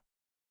 Yeah.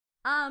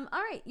 All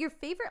right, your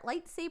favorite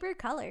lightsaber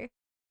color.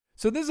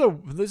 So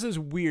this is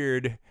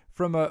weird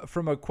from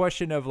a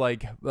question of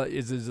like,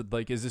 is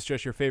this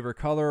just your favorite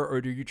color, or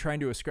are you trying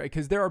to ascribe?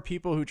 Because there are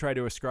people who try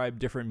to ascribe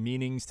different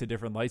meanings to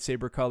different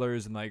lightsaber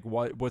colors, and like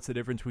what's the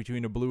difference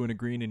between a blue and a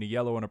green and a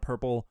yellow and a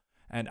purple,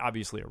 and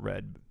obviously a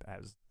red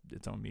has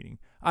its own meaning.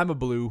 I'm a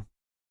blue,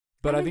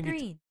 but I think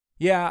green.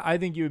 I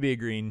think you would be a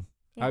green.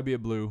 Yeah. I'd be a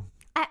blue.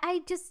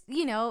 I just,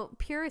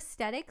 pure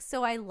aesthetics.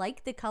 So I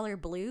like the color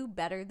blue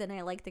better than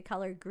I like the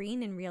color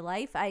green in real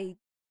life.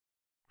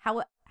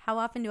 How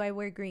often do I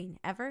wear green?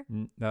 Ever?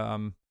 You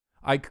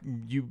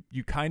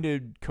kind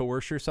of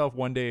coerce yourself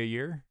one day a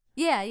year.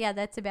 Yeah,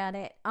 that's about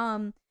it.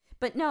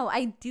 But no,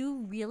 I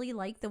do really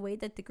like the way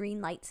that the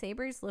green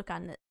lightsabers look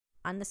on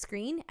the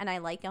screen, and I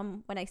like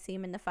them when I see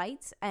them in the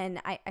fights, and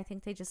I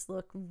think they just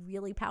look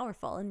really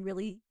powerful and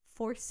really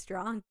force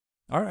strong.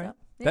 All right. So,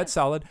 yeah. That's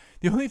solid.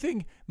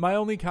 My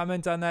only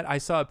comment on that, I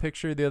saw a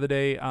picture the other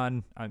day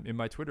in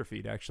my Twitter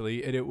feed,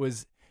 actually, and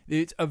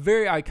it's a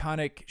very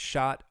iconic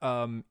shot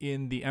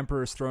in the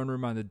Emperor's throne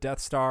room on the Death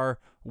Star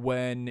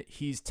when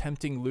he's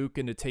tempting Luke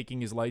into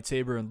taking his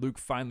lightsaber, and Luke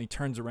finally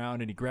turns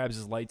around and he grabs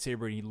his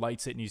lightsaber and he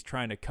lights it and he's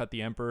trying to cut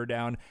the Emperor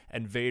down,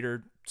 and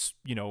Vader,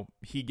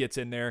 he gets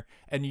in there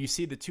and you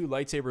see the two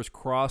lightsabers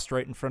crossed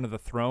right in front of the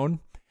throne.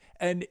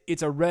 And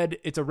it's a red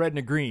and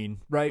a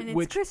green, right?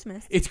 And it's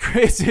Christmas.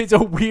 It's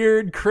a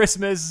weird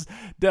Christmas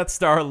Death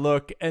Star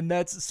look, and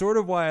that's sort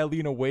of why I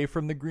lean away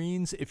from the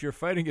greens. If you're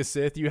fighting a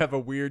Sith, you have a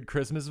weird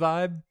Christmas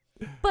vibe.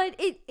 But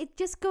it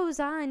just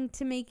goes on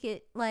to make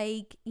it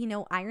like,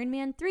 Iron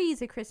Man 3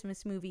 is a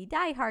Christmas movie.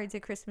 Die Hard's a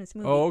Christmas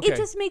movie. Oh, okay. It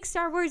just makes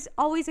Star Wars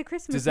always a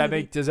Christmas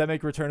movie. Does that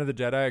make Return of the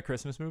Jedi a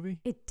Christmas movie?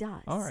 It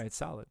does. All right,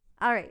 solid.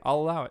 All right. I'll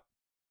allow it.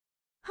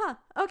 Huh,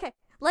 okay.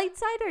 Light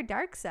side or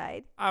dark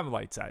side? I'm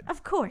light side.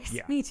 Of course.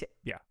 Yeah. Me too.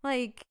 Yeah.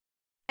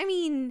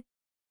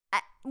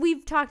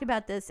 We've talked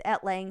about this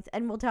at length,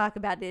 and we'll talk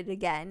about it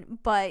again.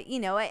 But,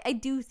 I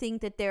do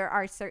think that there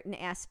are certain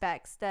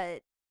aspects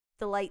that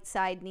the light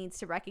side needs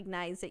to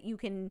recognize, that you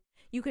can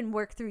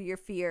work through your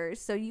fears.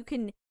 So you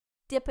can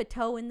dip a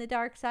toe in the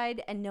dark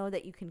side and know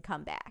that you can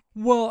come back.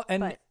 Well,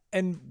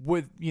 and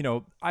with,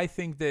 I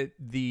think that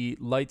the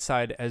light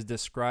side as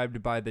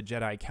described by the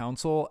Jedi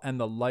Council and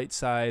the light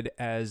side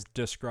as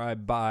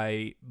described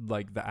by,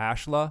 like, the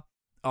Ashla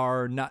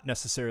are not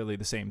necessarily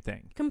the same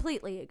thing.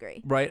 Completely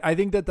agree. Right? I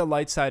think that the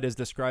light side as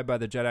described by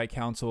the Jedi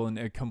Council and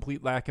a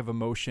complete lack of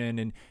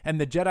emotion,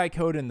 and the Jedi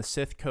Code and the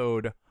Sith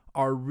Code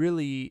are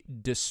really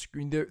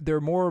they're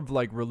more of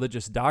like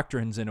religious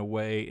doctrines in a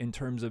way, in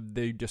terms of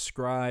they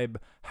describe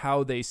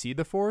how they see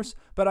the Force,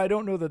 but I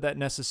don't know that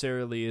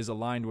necessarily is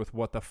aligned with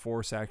what the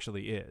Force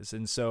actually is.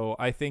 And so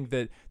I think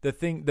that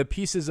the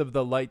pieces of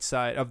the light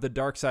side, of the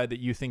dark side, that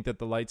you think that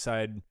the light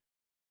side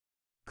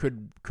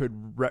could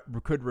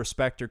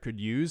respect or could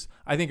use,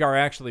 I think are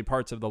actually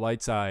parts of the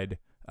light side.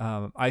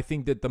 I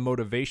think that the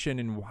motivation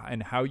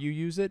and how you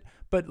use it,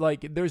 but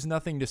like, there's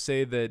nothing to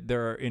say that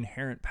there are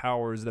inherent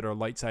powers that are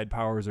light side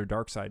powers or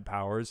dark side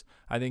powers.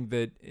 I think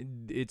that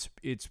it's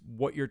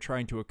what you're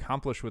trying to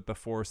accomplish with the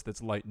Force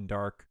that's light and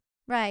dark.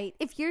 Right.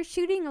 If you're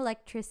shooting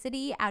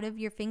electricity out of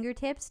your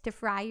fingertips to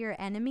fry your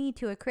enemy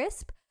to a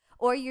crisp,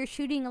 or you're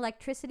shooting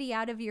electricity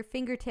out of your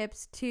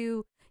fingertips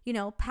to,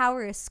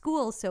 power a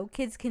school so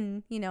kids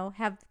can,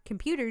 have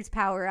computers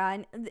power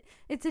on,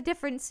 it's a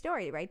different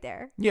story right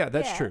there. Yeah,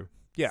 that's true.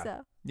 Yeah.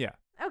 So, yeah.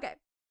 Okay.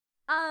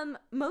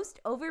 Most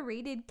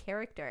overrated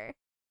character.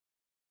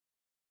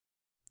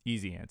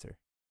 Easy answer.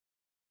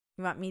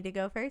 You want me to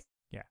go first?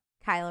 Yeah.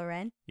 Kylo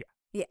Ren? Yeah.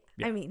 Yeah.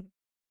 Yeah. I mean,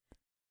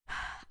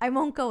 I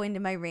won't go into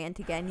my rant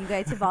again. You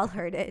guys have all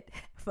heard it.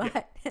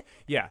 But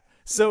Yeah.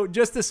 So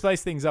just to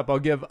spice things up, I'll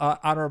give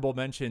honorable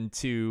mention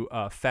to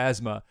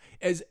Phasma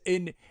as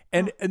in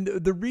and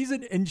the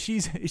reason, and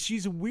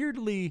she's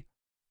weirdly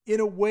in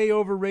a way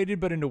overrated,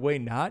 but in a way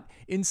not.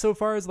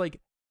 Insofar as like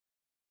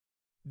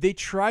they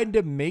tried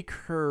to make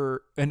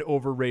her an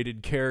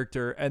overrated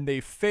character and they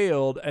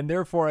failed, and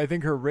therefore I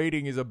think her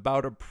rating is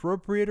about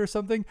appropriate or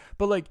something.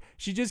 But like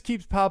she just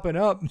keeps popping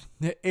up,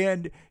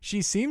 and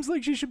she seems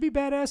like she should be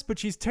badass, but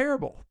she's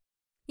terrible.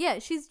 yeah,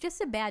 she's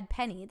just a bad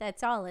Penny.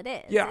 That's all it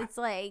is. Yeah. It's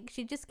like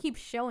she just keeps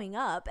showing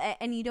up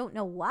and you don't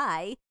know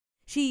why.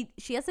 She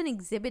hasn't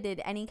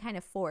exhibited any kind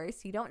of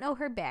force. You don't know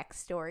her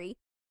backstory.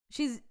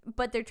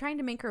 But they're trying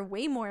to make her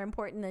way more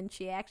important than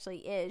she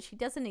actually is. She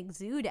doesn't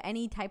exude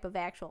any type of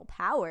actual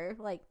power.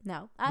 Like,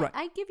 no, Right.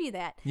 I give you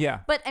that. Yeah.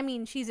 But I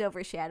mean, she's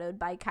overshadowed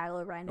by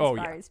Kylo Ren as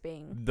far as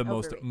being The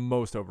overrated.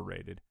 most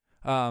overrated.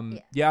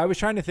 Yeah, I was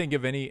trying to think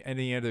of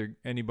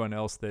anyone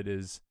else that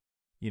is,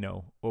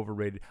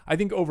 overrated. I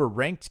think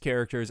overranked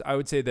characters, I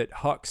would say that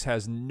Hux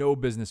has no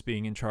business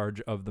being in charge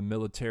of the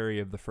military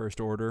of the First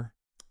Order.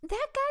 That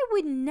guy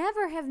would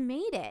never have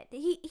made it.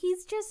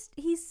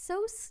 He's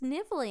so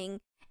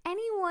sniveling.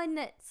 Anyone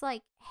that's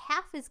like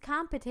half as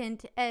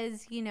competent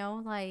as,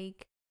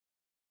 like,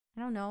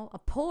 I don't know, a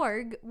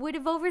Porg would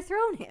have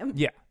overthrown him.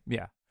 Yeah.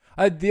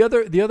 The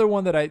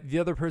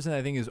other person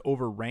I think is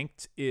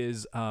overranked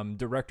is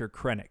Director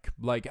Krennic.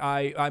 Like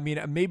I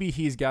mean maybe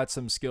he's got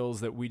some skills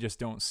that we just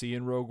don't see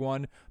in Rogue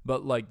One,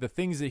 but like the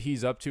things that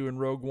he's up to in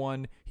Rogue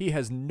One, he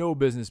has no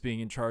business being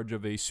in charge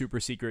of a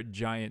super secret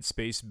giant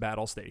space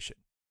battle station.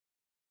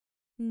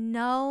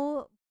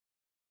 No,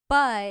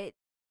 but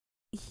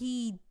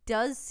he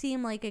does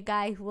seem like a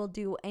guy who will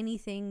do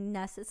anything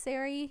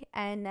necessary,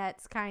 and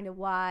that's kind of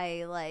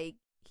why, like,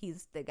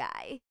 he's the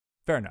guy.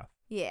 Fair enough.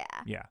 Yeah.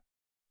 Yeah.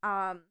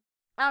 All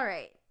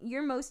right.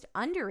 Your most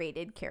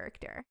underrated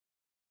character.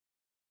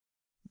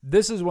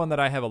 This is one that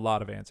I have a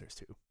lot of answers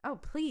to. Oh,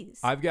 please.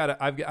 I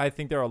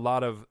think there are a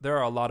lot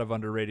of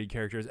underrated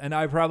characters, and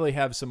I probably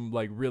have some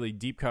like really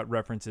deep cut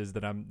references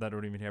that I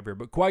don't even have here.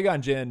 But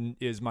Qui-Gon Jinn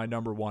is my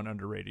number one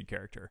underrated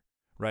character,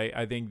 right?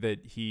 I think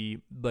that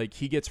he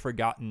gets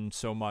forgotten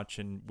so much,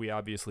 and we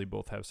obviously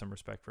both have some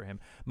respect for him.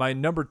 My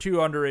number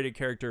two underrated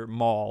character,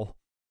 Maul.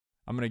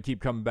 I'm gonna keep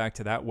coming back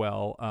to that.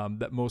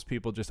 That most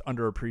people just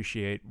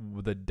underappreciate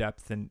the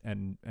depth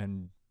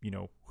and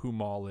who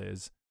Maul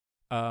is.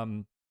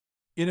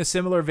 In a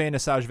similar vein,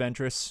 Asajj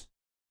Ventress,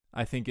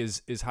 I think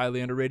is highly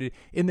underrated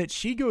in that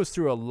she goes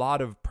through a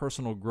lot of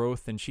personal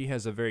growth and she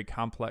has a very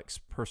complex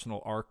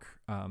personal arc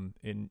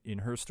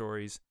in her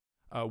stories.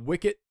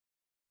 Wicket,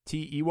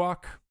 T.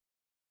 Ewok,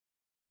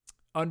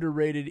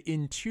 underrated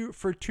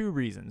for two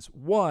reasons.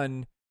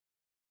 One,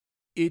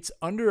 it's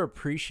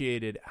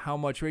underappreciated how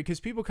much, right? Because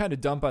people kind of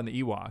dump on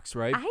the Ewoks,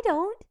 right? I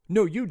don't.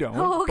 No, you don't.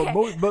 Oh, okay.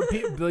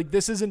 But like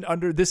this isn't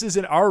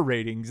our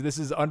ratings. This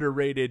is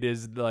underrated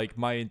is like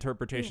my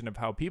interpretation of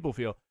how people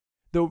feel.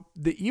 Though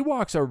the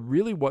Ewoks are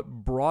really what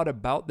brought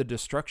about the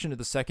destruction of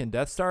the second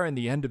Death Star and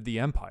the end of the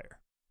Empire.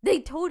 They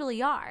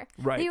totally are.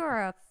 Right. They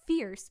are a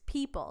fierce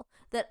people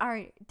that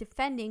are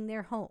defending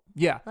their home.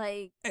 Yeah.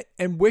 Like,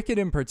 and Wicket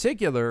in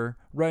particular,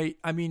 right?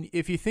 I mean,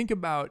 if you think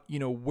about,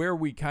 where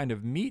we kind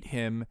of meet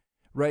him,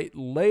 right?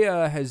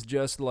 Leia has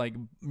just like,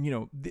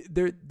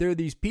 there are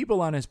these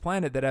people on his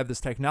planet that have this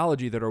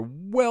technology that are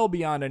well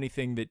beyond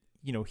anything that,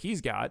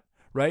 he's got,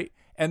 right?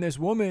 And this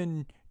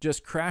woman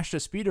just crashed a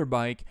speeder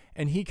bike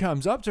and he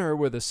comes up to her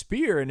with a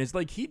spear and is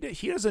like, he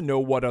doesn't know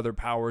what other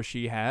power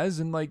she has.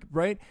 And like,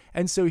 right.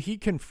 And so he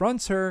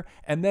confronts her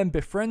and then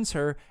befriends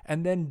her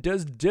and then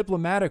does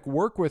diplomatic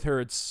work with her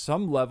at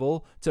some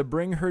level to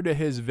bring her to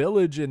his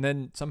village. And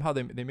then somehow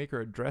they make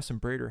her a dress and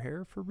braid her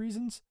hair for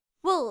reasons.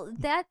 well,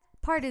 that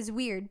part is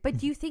weird, but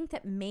do you think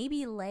that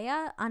maybe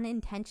Leia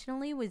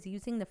unintentionally was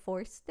using the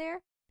Force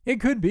there? It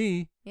could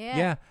be. Yeah.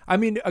 Yeah. I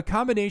mean, a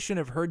combination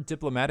of her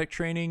diplomatic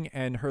training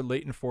and her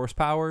latent force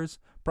powers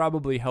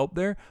probably helped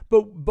there.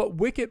 But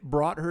Wicket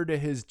brought her to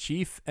his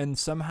chief and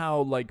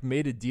somehow like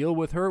made a deal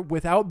with her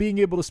without being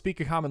able to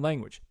speak a common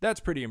language. That's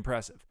pretty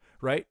impressive,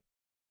 right?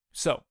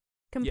 So.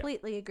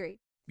 Completely agree.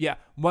 Yeah.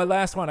 My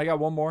last one. I got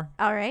one more.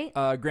 All right.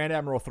 Grand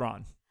Admiral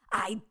Thrawn.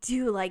 I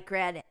do like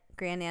Grand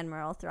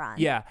Admiral Thrawn.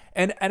 Yeah,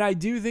 and I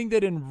do think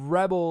that in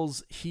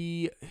Rebels,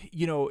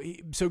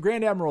 so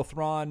Grand Admiral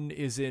Thrawn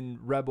is in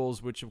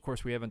Rebels, which of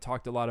course we haven't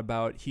talked a lot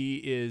about.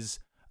 He is,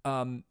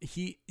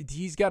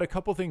 he's got a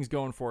couple things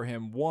going for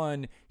him.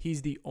 One,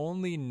 he's the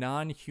only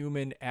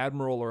non-human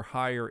admiral or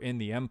higher in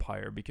the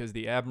Empire because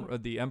the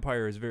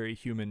Empire is very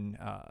human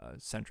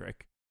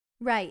centric.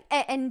 Right.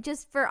 And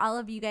just for all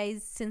of you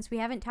guys, since we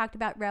haven't talked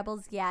about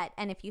Rebels yet,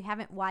 and if you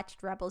haven't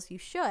watched Rebels, you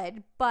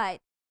should, but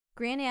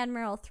Grand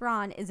Admiral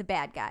Thrawn is a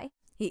bad guy.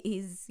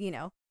 He's,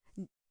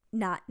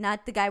 not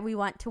the guy we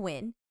want to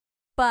win,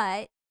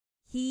 but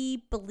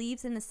he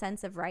believes in a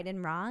sense of right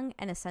and wrong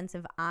and a sense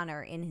of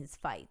honor in his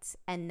fights.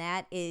 And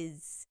that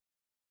is,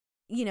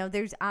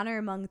 there's honor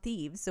among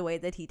thieves the way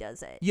that he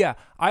does it. Yeah,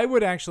 I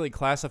would actually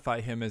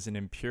classify him as an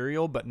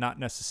Imperial, but not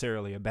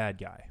necessarily a bad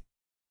guy.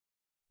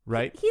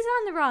 Right? He's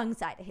on the wrong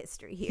side of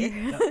history here.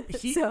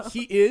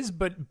 He is,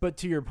 but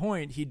to your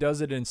point, he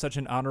does it in such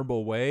an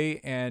honorable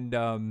way, and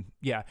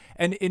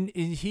and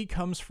he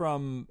comes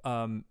from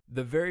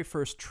the very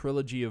first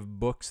trilogy of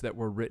books that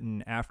were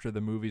written after the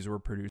movies were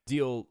produced.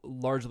 Deal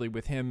largely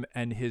with him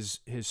and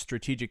his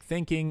strategic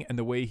thinking and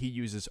the way he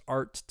uses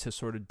art to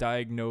sort of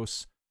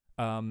diagnose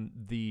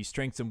the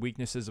strengths and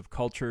weaknesses of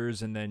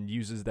cultures, and then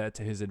uses that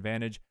to his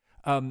advantage.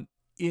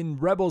 In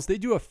Rebels, they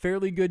do a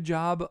fairly good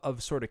job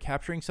of sort of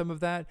capturing some of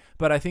that,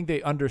 but I think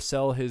they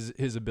undersell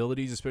his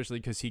abilities, especially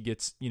because he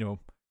gets,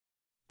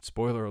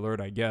 spoiler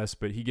alert, I guess,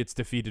 but he gets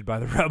defeated by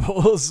the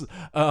Rebels.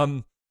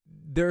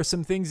 There are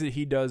some things that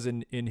he does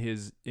in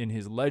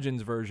his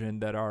Legends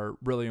version that are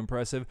really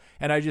impressive,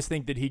 and I just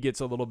think that he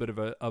gets a little bit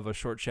of a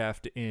short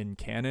shaft in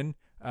canon,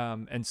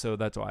 and so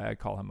that's why I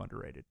call him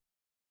underrated.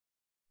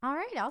 All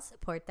right, I'll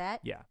support that.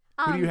 Yeah.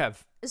 Who do you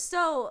have?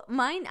 So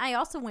mine, I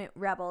also went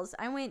Rebels.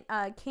 I went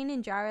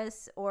Kanan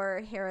Jarrus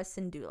or Hera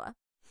Syndulla.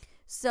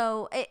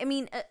 So, I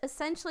mean,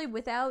 essentially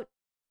without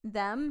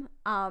them,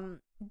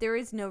 there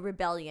is no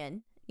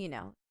rebellion,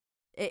 I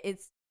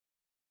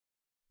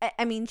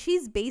mean,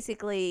 she's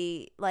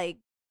basically like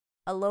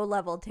a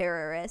low-level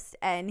terrorist,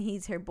 and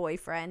he's her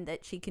boyfriend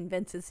that she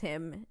convinces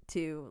him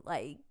to,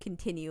 like,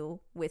 continue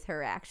with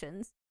her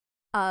actions.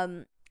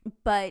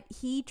 But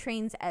he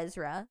trains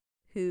Ezra,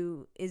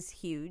 who is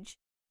huge.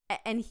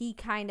 And he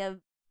kind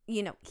of,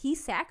 he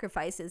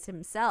sacrifices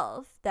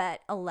himself that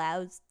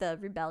allows the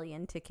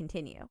rebellion to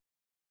continue.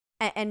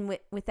 And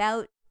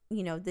without,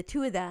 the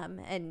two of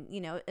them and,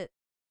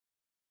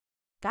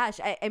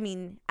 I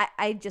mean,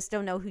 I just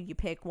don't know who you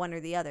pick, one or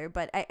the other.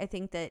 But I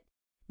think that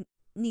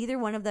neither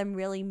one of them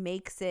really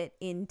makes it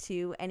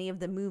into any of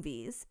the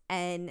movies.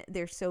 And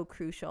they're so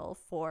crucial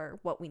for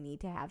what we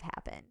need to have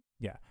happen.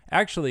 Yeah.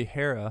 Actually,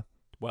 Hera...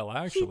 Well,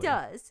 actually.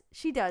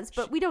 She does,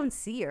 but we don't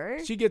see her.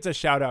 She gets a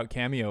shout-out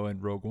cameo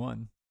in Rogue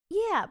One.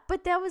 Yeah,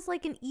 but that was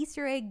like an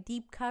Easter egg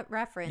deep cut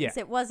reference. Yeah.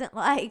 It wasn't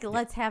like,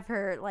 let's have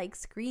her, like,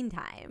 screen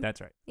time. That's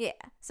right. Yeah,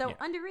 so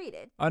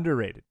underrated.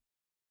 Underrated.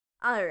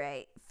 All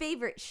right,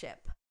 favorite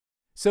ship.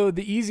 So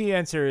the easy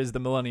answer is the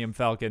Millennium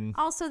Falcon.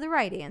 Also the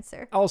right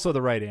answer.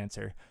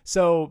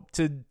 So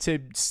to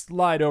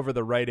slide over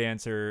the right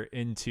answer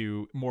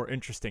into more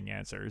interesting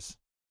answers.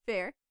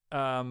 Fair.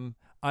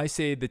 I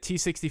say the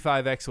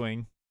T-65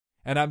 X-Wing,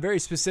 and I'm very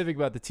specific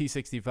about the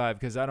T-65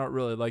 because I don't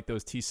really like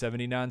those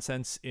T-70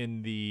 nonsense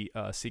in the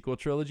sequel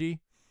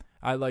trilogy.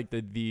 I like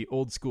the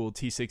old school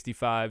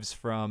T-65s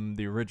from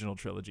the original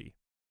trilogy.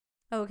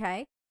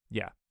 Okay.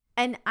 Yeah.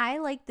 And I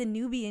like the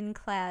Nubian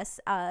class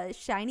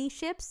shiny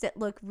ships that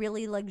look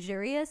really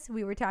luxurious.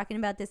 We were talking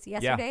about this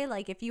yesterday. Yeah.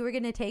 Like, if you were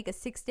going to take a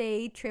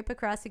 6-day trip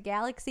across a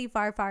galaxy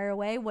far, far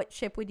away, what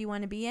ship would you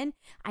want to be in?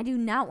 I do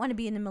not want to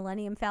be in the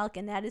Millennium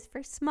Falcon. That is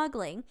for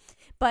smuggling.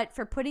 But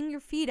for putting your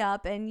feet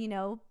up and,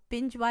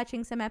 binge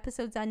watching some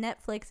episodes on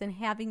Netflix and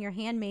having your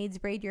handmaids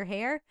braid your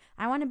hair,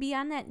 I want to be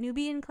on that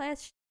Nubian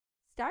class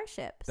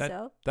starship.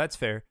 That's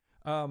fair.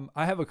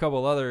 I have a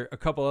couple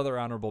other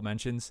honorable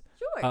mentions.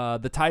 Sure.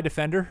 The TIE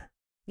Defender.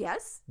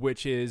 Yes.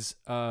 Which is,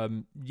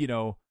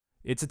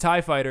 it's a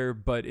TIE fighter,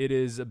 but it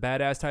is a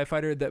badass TIE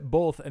fighter that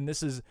both, and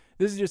this is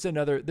just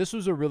another, this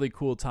was a really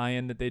cool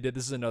tie-in that they did.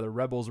 This is another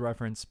Rebels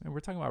reference. And we're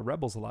talking about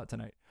Rebels a lot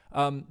tonight.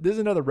 This is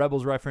another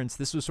Rebels reference.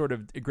 This was sort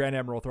of Grand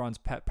Admiral Thrawn's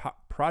pet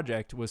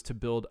project, was to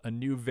build a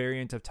new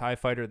variant of TIE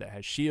fighter that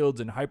has shields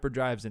and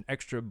hyperdrives and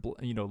extra,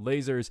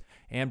 lasers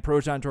and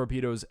proton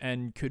torpedoes,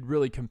 and could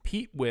really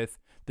compete with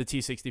the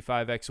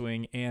T-65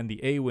 X-Wing and the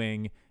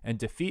A-Wing and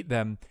defeat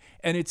them.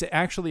 And it's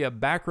actually a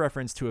back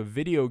reference to a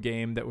video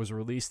game that was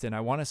released in, I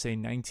want to say,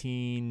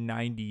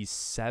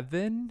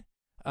 1997,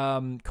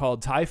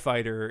 called TIE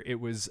Fighter.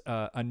 It was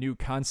a new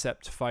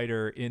concept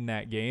fighter in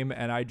that game,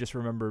 and I just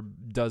remember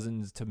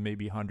dozens to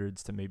maybe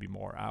hundreds to maybe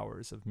more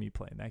hours of me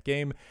playing that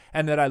game,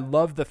 and that I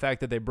love the fact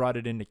that they brought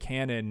it into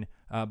canon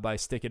by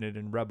sticking it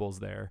in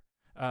Rebels there.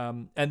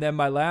 And then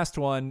my last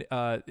one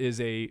is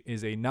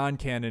a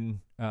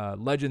non-canon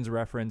Legends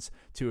reference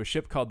to a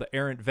ship called the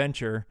Errant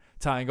Venture,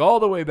 tying all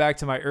the way back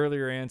to my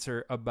earlier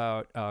answer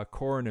about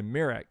Corran and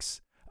Mirax.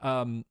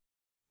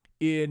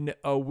 In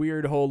a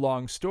weird whole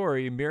long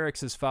story,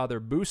 Mirax's father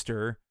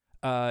Booster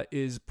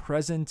is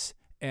present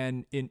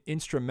and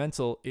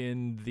instrumental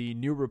in the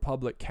New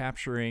Republic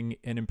capturing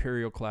an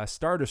Imperial class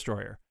Star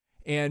Destroyer.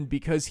 And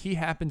because he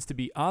happens to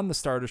be on the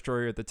Star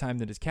Destroyer at the time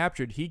that it's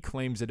captured, he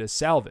claims it as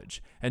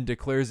salvage and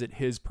declares it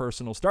his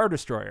personal Star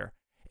Destroyer.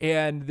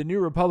 And the New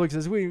Republic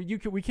says, we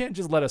can't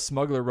just let a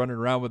smuggler running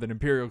around with an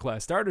Imperial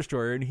class Star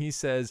Destroyer. And he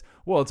says,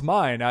 well, it's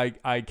mine.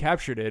 I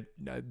captured it.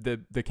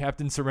 The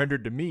captain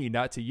surrendered to me,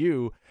 not to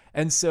you.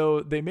 And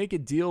so they make a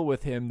deal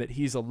with him that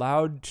he's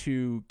allowed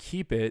to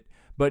keep it,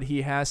 but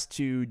he has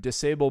to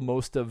disable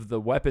most of the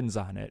weapons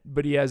on it.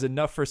 But he has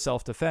enough for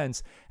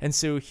self-defense. And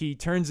so he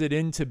turns it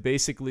into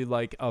basically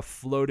like a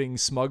floating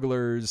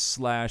smugglers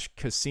 /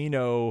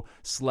 casino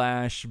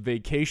 /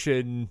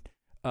 vacation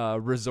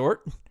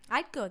resort.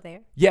 I'd go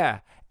there. Yeah,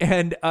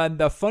 and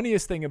the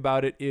funniest thing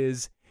about it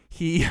is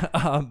he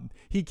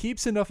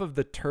keeps enough of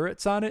the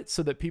turrets on it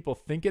so that people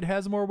think it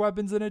has more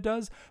weapons than it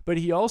does, but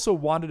he also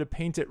wanted to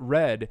paint it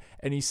red,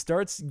 and he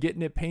starts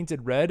getting it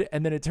painted red,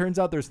 and then it turns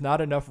out there's not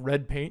enough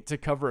red paint to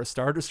cover a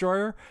Star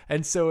Destroyer,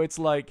 and so it's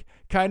like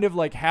kind of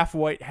like half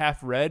white, half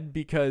red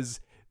because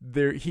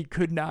he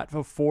could not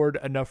afford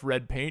enough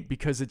red paint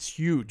because it's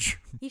huge.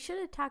 He should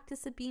have talked to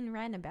Sabine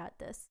Wren about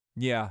this.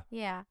 Yeah.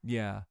 Yeah.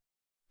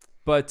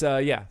 But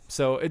yeah,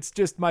 so it's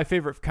just my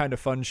favorite kind of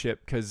fun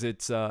ship because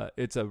it's a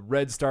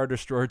red Star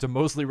Destroyer. It's a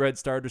mostly red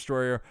Star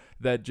Destroyer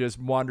that just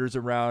wanders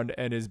around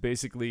and is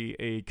basically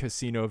a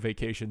casino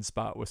vacation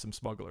spot with some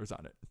smugglers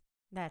on it.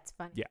 That's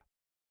funny. Yeah.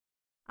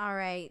 All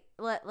right,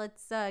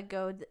 let's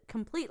go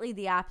completely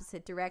the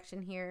opposite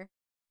direction here.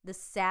 The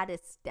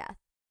saddest death.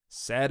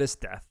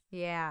 Saddest death.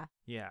 Yeah.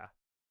 Yeah.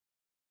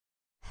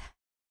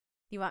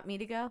 You want me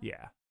to go?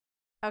 Yeah.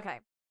 Okay.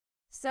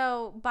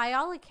 So, by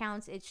all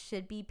accounts, it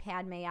should be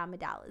Padme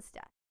Amidala's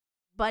death.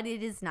 But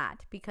it is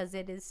not, because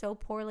it is so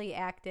poorly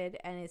acted,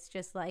 and it's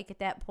just like, at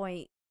that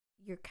point,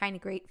 you're kind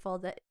of grateful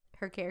that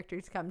her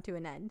character's come to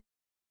an end.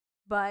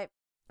 But...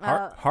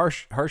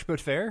 harsh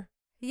but fair?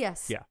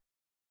 Yes. Yeah.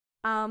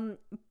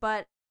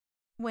 But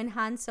when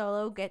Han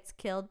Solo gets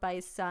killed by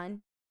his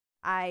son,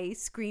 I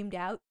screamed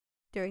out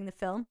during the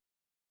film,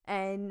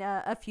 and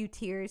a few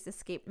tears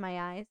escaped my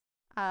eyes.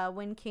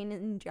 When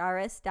Kanan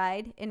Jarrus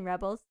died in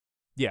Rebels,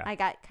 yeah, I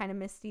got kind of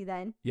misty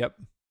then. Yep.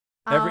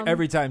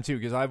 Every time too,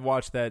 because I've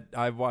watched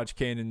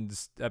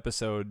Kanan's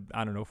episode,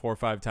 I don't know, 4 or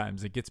 5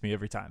 times. It gets me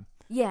every time.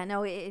 Yeah,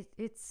 no,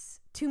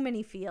 it's too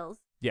many feels.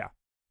 Yeah.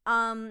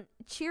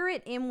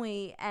 Chirrut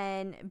Imwe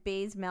and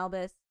Baze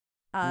Malbus,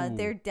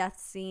 their death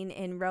scene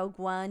in Rogue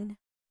One.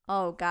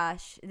 Oh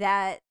gosh,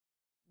 that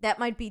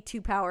might be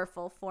too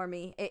powerful for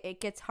me.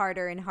 It gets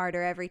harder and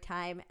harder every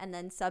time, and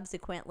then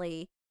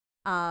subsequently,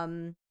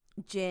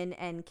 Jyn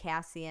and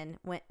Cassian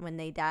when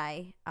they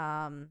die,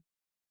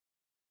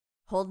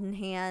 holding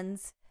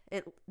hands.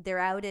 They're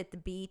out at the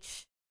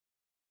beach.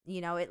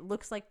 You know, it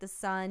looks like the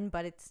sun,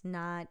 but it's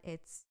not.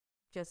 It's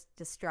just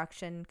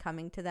destruction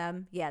coming to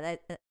them. Yeah,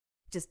 that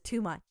just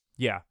too much.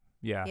 Yeah.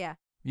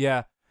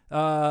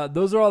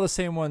 Those are all the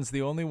same ones.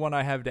 The only one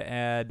I have to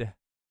add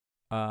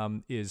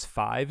is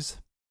Fives.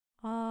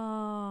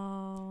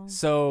 Oh.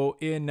 So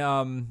in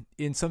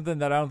something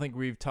that I don't think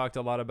we've talked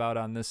a lot about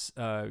on this,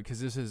 because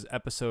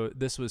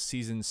this was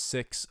season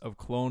 6 of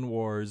Clone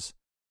Wars,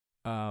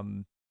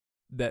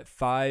 that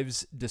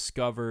Fives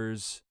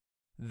discovers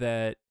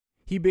that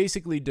he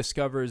basically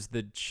discovers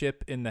the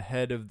chip in the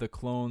head of the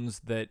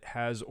clones that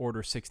has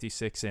Order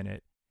 66 in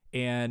it,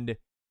 and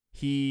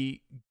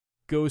he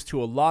goes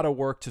to a lot of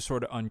work to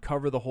sort of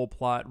uncover the whole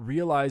plot,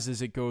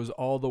 realizes it goes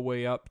all the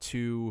way up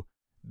to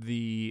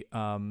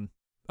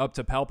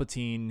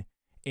Palpatine,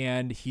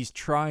 and he's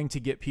trying to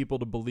get people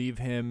to believe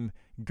him,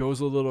 goes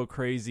a little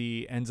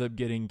crazy, ends up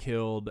getting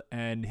killed,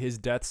 and his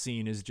death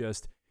scene is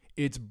just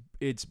it's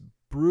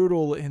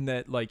brutal in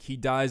that, like, he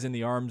dies in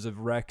the arms of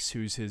Rex,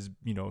 who's his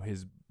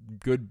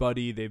good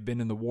buddy. They've been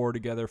in the war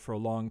together for a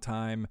long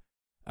time.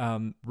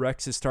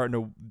 Rex is starting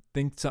to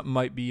think something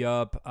might be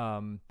up.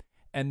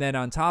 And then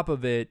on top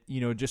of it,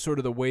 just sort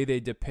of the way they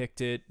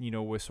depict it,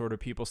 with sort of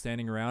people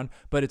standing around,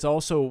 but it's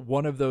also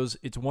one of those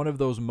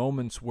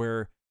moments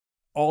where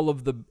all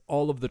of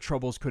the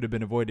troubles could have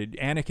been avoided.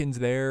 Anakin's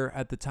there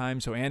at the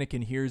time, so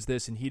Anakin hears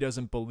this and he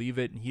doesn't believe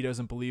it, and he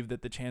doesn't believe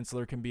that the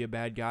Chancellor can be a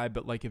bad guy,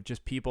 but like if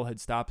just people had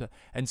stopped it.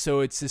 And so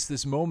it's just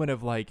this moment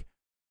of like,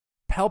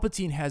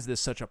 Palpatine has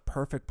such a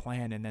perfect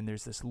plan, and then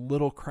there's this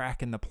little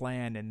crack in the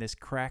plan, and this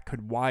crack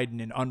could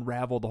widen and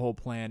unravel the whole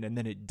plan, and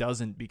then it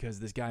doesn't because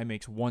this guy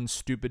makes one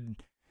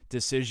stupid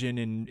decision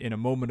in a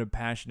moment of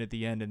passion at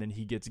the end, and then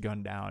he gets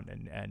gunned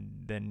down, and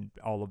then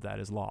all of that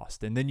is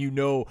lost. And then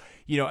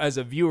as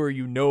a viewer,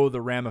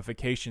 the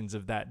ramifications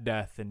of that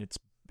death, and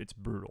it's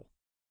brutal.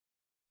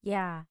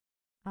 Yeah.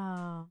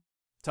 Oh.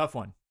 Tough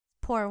one.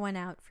 Pour one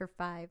out for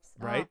Fives.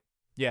 Right? Oh.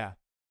 Yeah.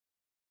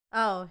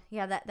 Oh,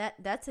 yeah,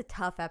 that's a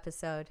tough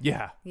episode.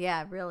 Yeah.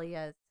 Yeah, it really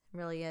is.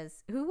 Really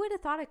is. Who would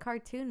have thought a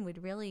cartoon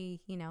would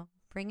really,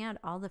 bring out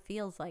all the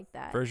feels like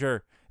that? For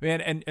sure.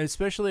 Man, and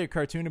especially a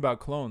cartoon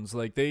about clones.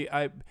 Like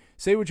I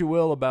say what you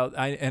will about,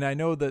 I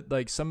know that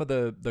like some of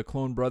the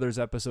Clone Brothers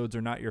episodes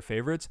are not your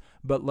favorites,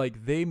 but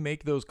like they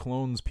make those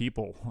clones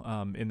people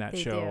in that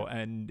show, do.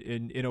 And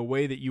in a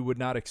way that you would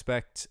not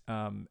expect,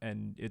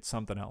 and it's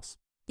something else.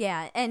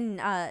 Yeah,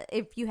 and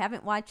if you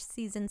haven't watched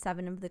season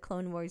 7 of the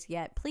Clone Wars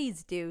yet,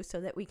 please do,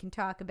 so that we can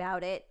talk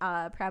about it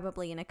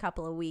probably in a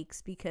couple of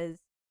weeks, because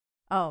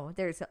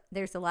there's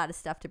a lot of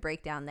stuff to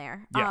break down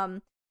there. Yeah.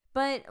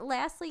 But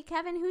lastly,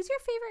 Kevin, who's your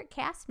favorite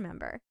cast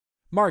member?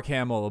 Mark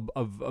Hamill,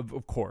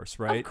 of course,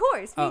 right? Of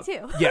course, me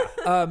too.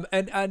 Yeah.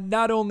 And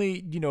not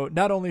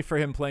only for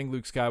him playing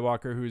Luke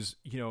Skywalker, who's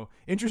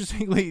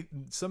interestingly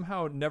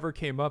somehow never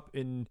came up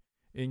in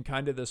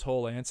kind of this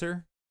whole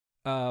answer.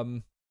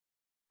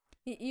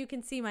 You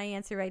can see my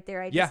answer right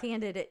there. I just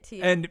handed it to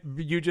you. And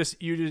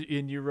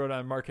you wrote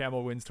on Mark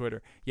Hamill wins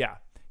Twitter. Yeah.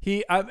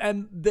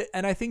 And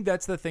I think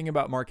that's the thing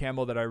about Mark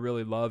Hamill that I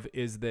really love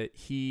is that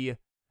he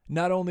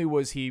not only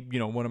was he,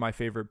 one of my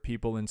favorite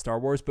people in Star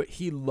Wars, but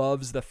he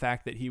loves the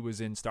fact that he was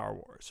in Star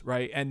Wars,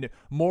 right? And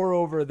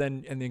moreover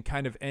than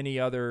kind of any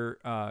other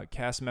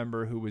cast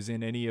member who was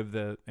in any of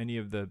the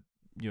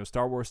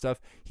Star Wars stuff,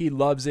 he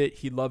loves it.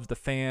 He loves the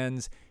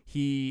fans.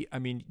 The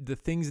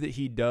things that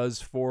he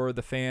does for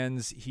the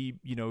fans, he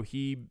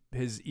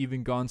has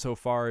even gone so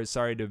far as,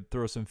 sorry to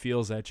throw some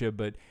feels at you,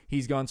 but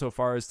he's gone so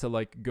far as to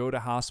like go to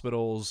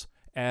hospitals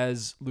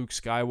as Luke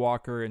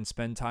Skywalker and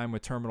spend time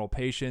with terminal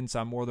patients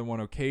on more than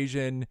one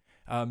occasion,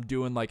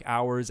 doing like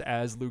hours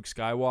as Luke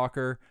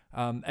Skywalker,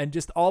 and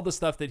just all the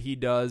stuff that he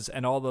does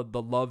and all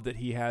the love that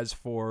he has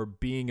for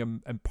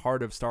being a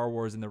part of Star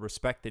Wars and the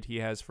respect that he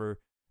has for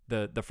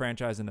the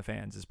franchise and the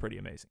fans is pretty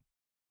amazing.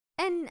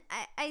 And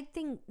I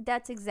think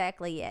that's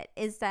exactly it,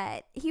 is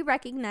that he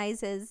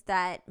recognizes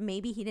that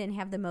maybe he didn't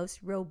have the most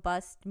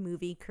robust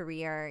movie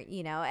career.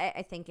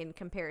 I think in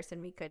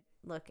comparison, we could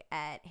look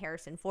at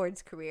Harrison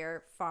Ford's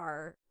career,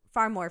 far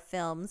more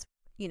films,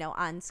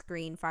 on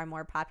screen, far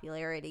more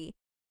popularity.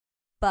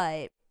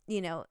 But,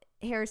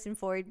 Harrison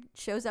Ford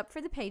shows up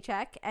for the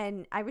paycheck,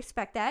 and I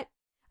respect that.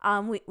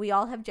 We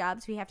all have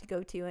jobs we have to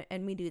go to,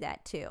 and we do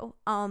that too.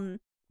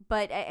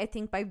 But I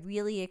think by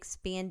really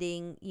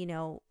expanding,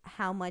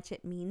 how much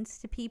it means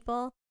to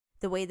people,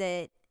 the way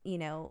that,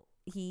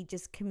 he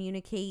just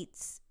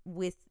communicates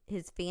with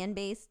his fan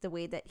base, the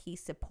way that he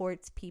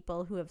supports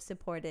people who have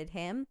supported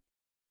him.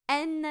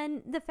 And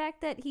then the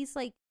fact that he's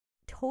like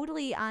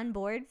totally on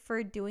board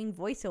for doing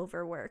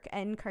voiceover work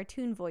and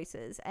cartoon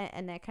voices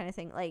and that kind of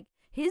thing. Like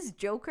his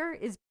Joker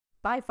is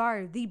by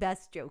far the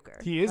best Joker.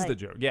 He is the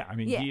Joker. Yeah,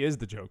 he is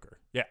the Joker.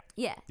 Yeah.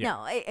 Yeah.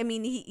 No,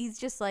 he's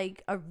just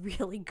like a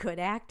really good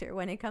actor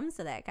when it comes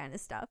to that kind of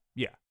stuff.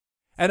 Yeah.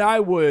 And I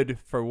would,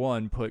 for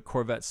one, put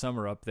Corvette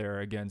Summer up there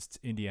against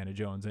Indiana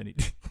Jones.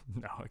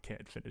 No, I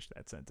can't finish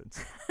that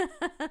sentence.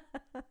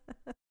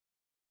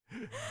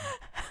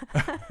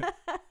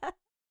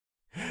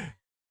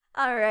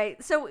 All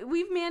right. So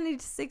we've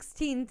managed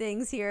 16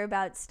 things here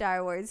about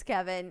Star Wars,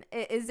 Kevin.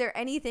 Is there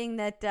anything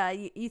that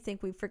you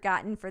think we've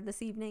forgotten for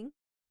this evening?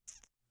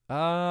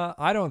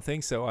 I don't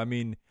think so. I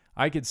mean,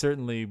 I could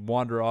certainly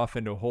wander off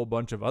into a whole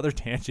bunch of other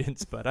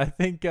tangents, but I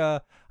think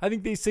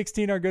these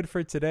 16 are good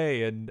for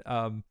today. And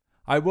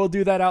I will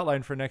do that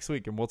outline for next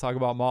week, and we'll talk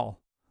about Maul.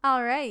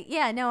 All right.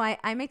 Yeah, no,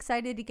 I'm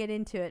excited to get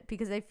into it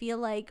because I feel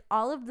like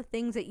all of the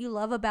things that you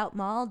love about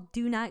Maul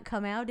do not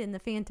come out in The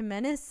Phantom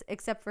Menace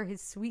except for his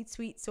sweet,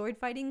 sweet sword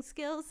fighting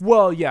skills.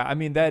 Well, yeah, I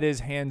mean, that is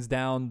hands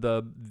down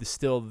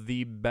still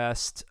the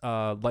best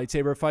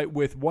lightsaber fight,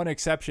 with one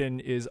exception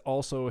is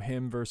also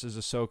him versus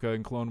Ahsoka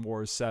in Clone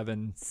Wars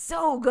 7.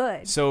 So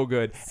good. So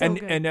good.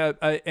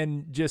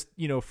 And just,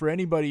 for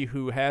anybody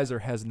who has or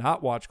has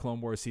not watched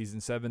Clone Wars Season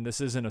 7, this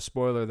isn't a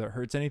spoiler that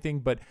hurts anything,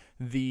 but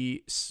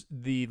the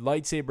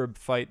lightsaber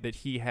fight that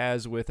he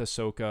has with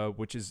Ahsoka,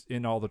 which is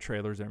in all the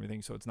trailers and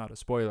everything, so it's not a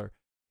spoiler,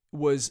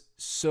 was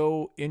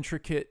so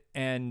intricate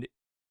and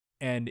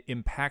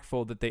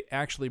impactful that they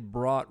actually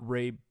brought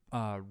Ray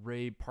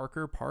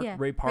Parker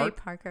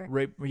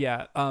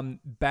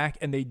back,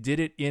 and they did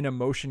it in a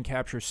motion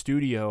capture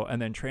studio and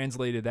then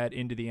translated that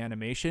into the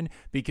animation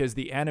because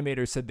the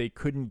animators said they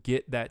couldn't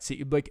get that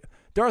like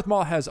Darth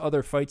Maul has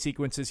other fight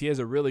sequences. He has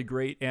a really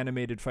great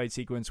animated fight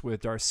sequence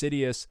with Darth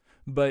Sidious,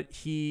 but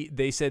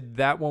they said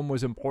that one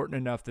was important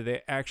enough that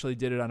they actually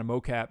did it on a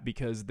mocap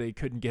because they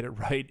couldn't get it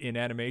right in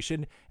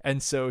animation.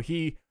 And so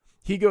he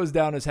goes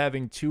down as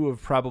having two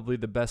of probably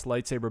the best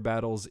lightsaber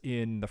battles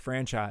in the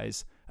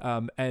franchise.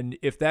 And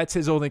if that's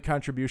his only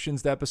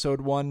contributions to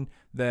episode 1,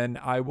 then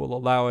I will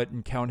allow it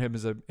and count him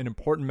as an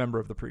important member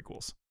of the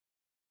prequels.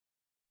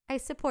 I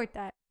support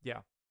that. Yeah.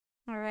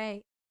 All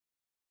right.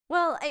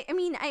 Well,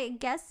 I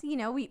guess, we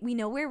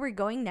know where we're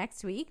going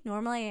next week.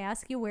 Normally I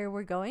ask you where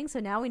we're going.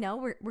 So now we know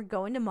we're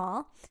going to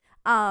Maul.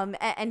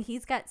 And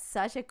he's got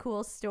such a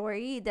cool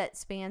story that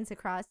spans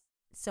across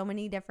so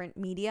many different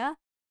media.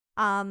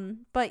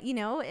 But,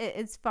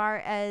 as far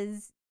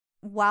as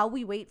while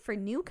we wait for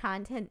new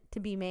content to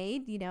be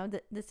made,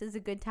 this is a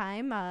good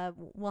time.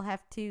 We'll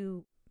have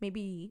to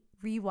maybe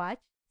rewatch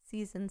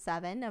season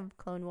 7 of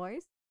Clone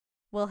Wars.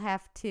 We'll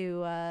have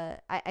to,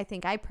 I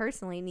think I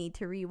personally need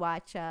to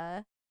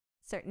rewatch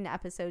certain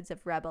episodes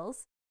of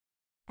Rebels.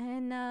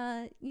 And,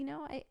 I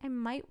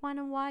might want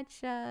to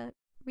watch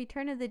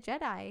Return of the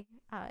Jedi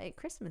at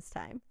Christmas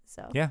time.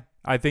 So yeah,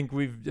 I think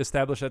we've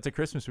established that's a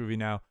Christmas movie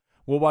now.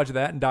 We'll watch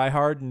that and Die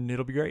Hard, and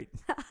it'll be great.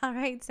 All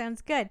right,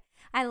 sounds good.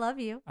 I love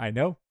you. I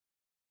know.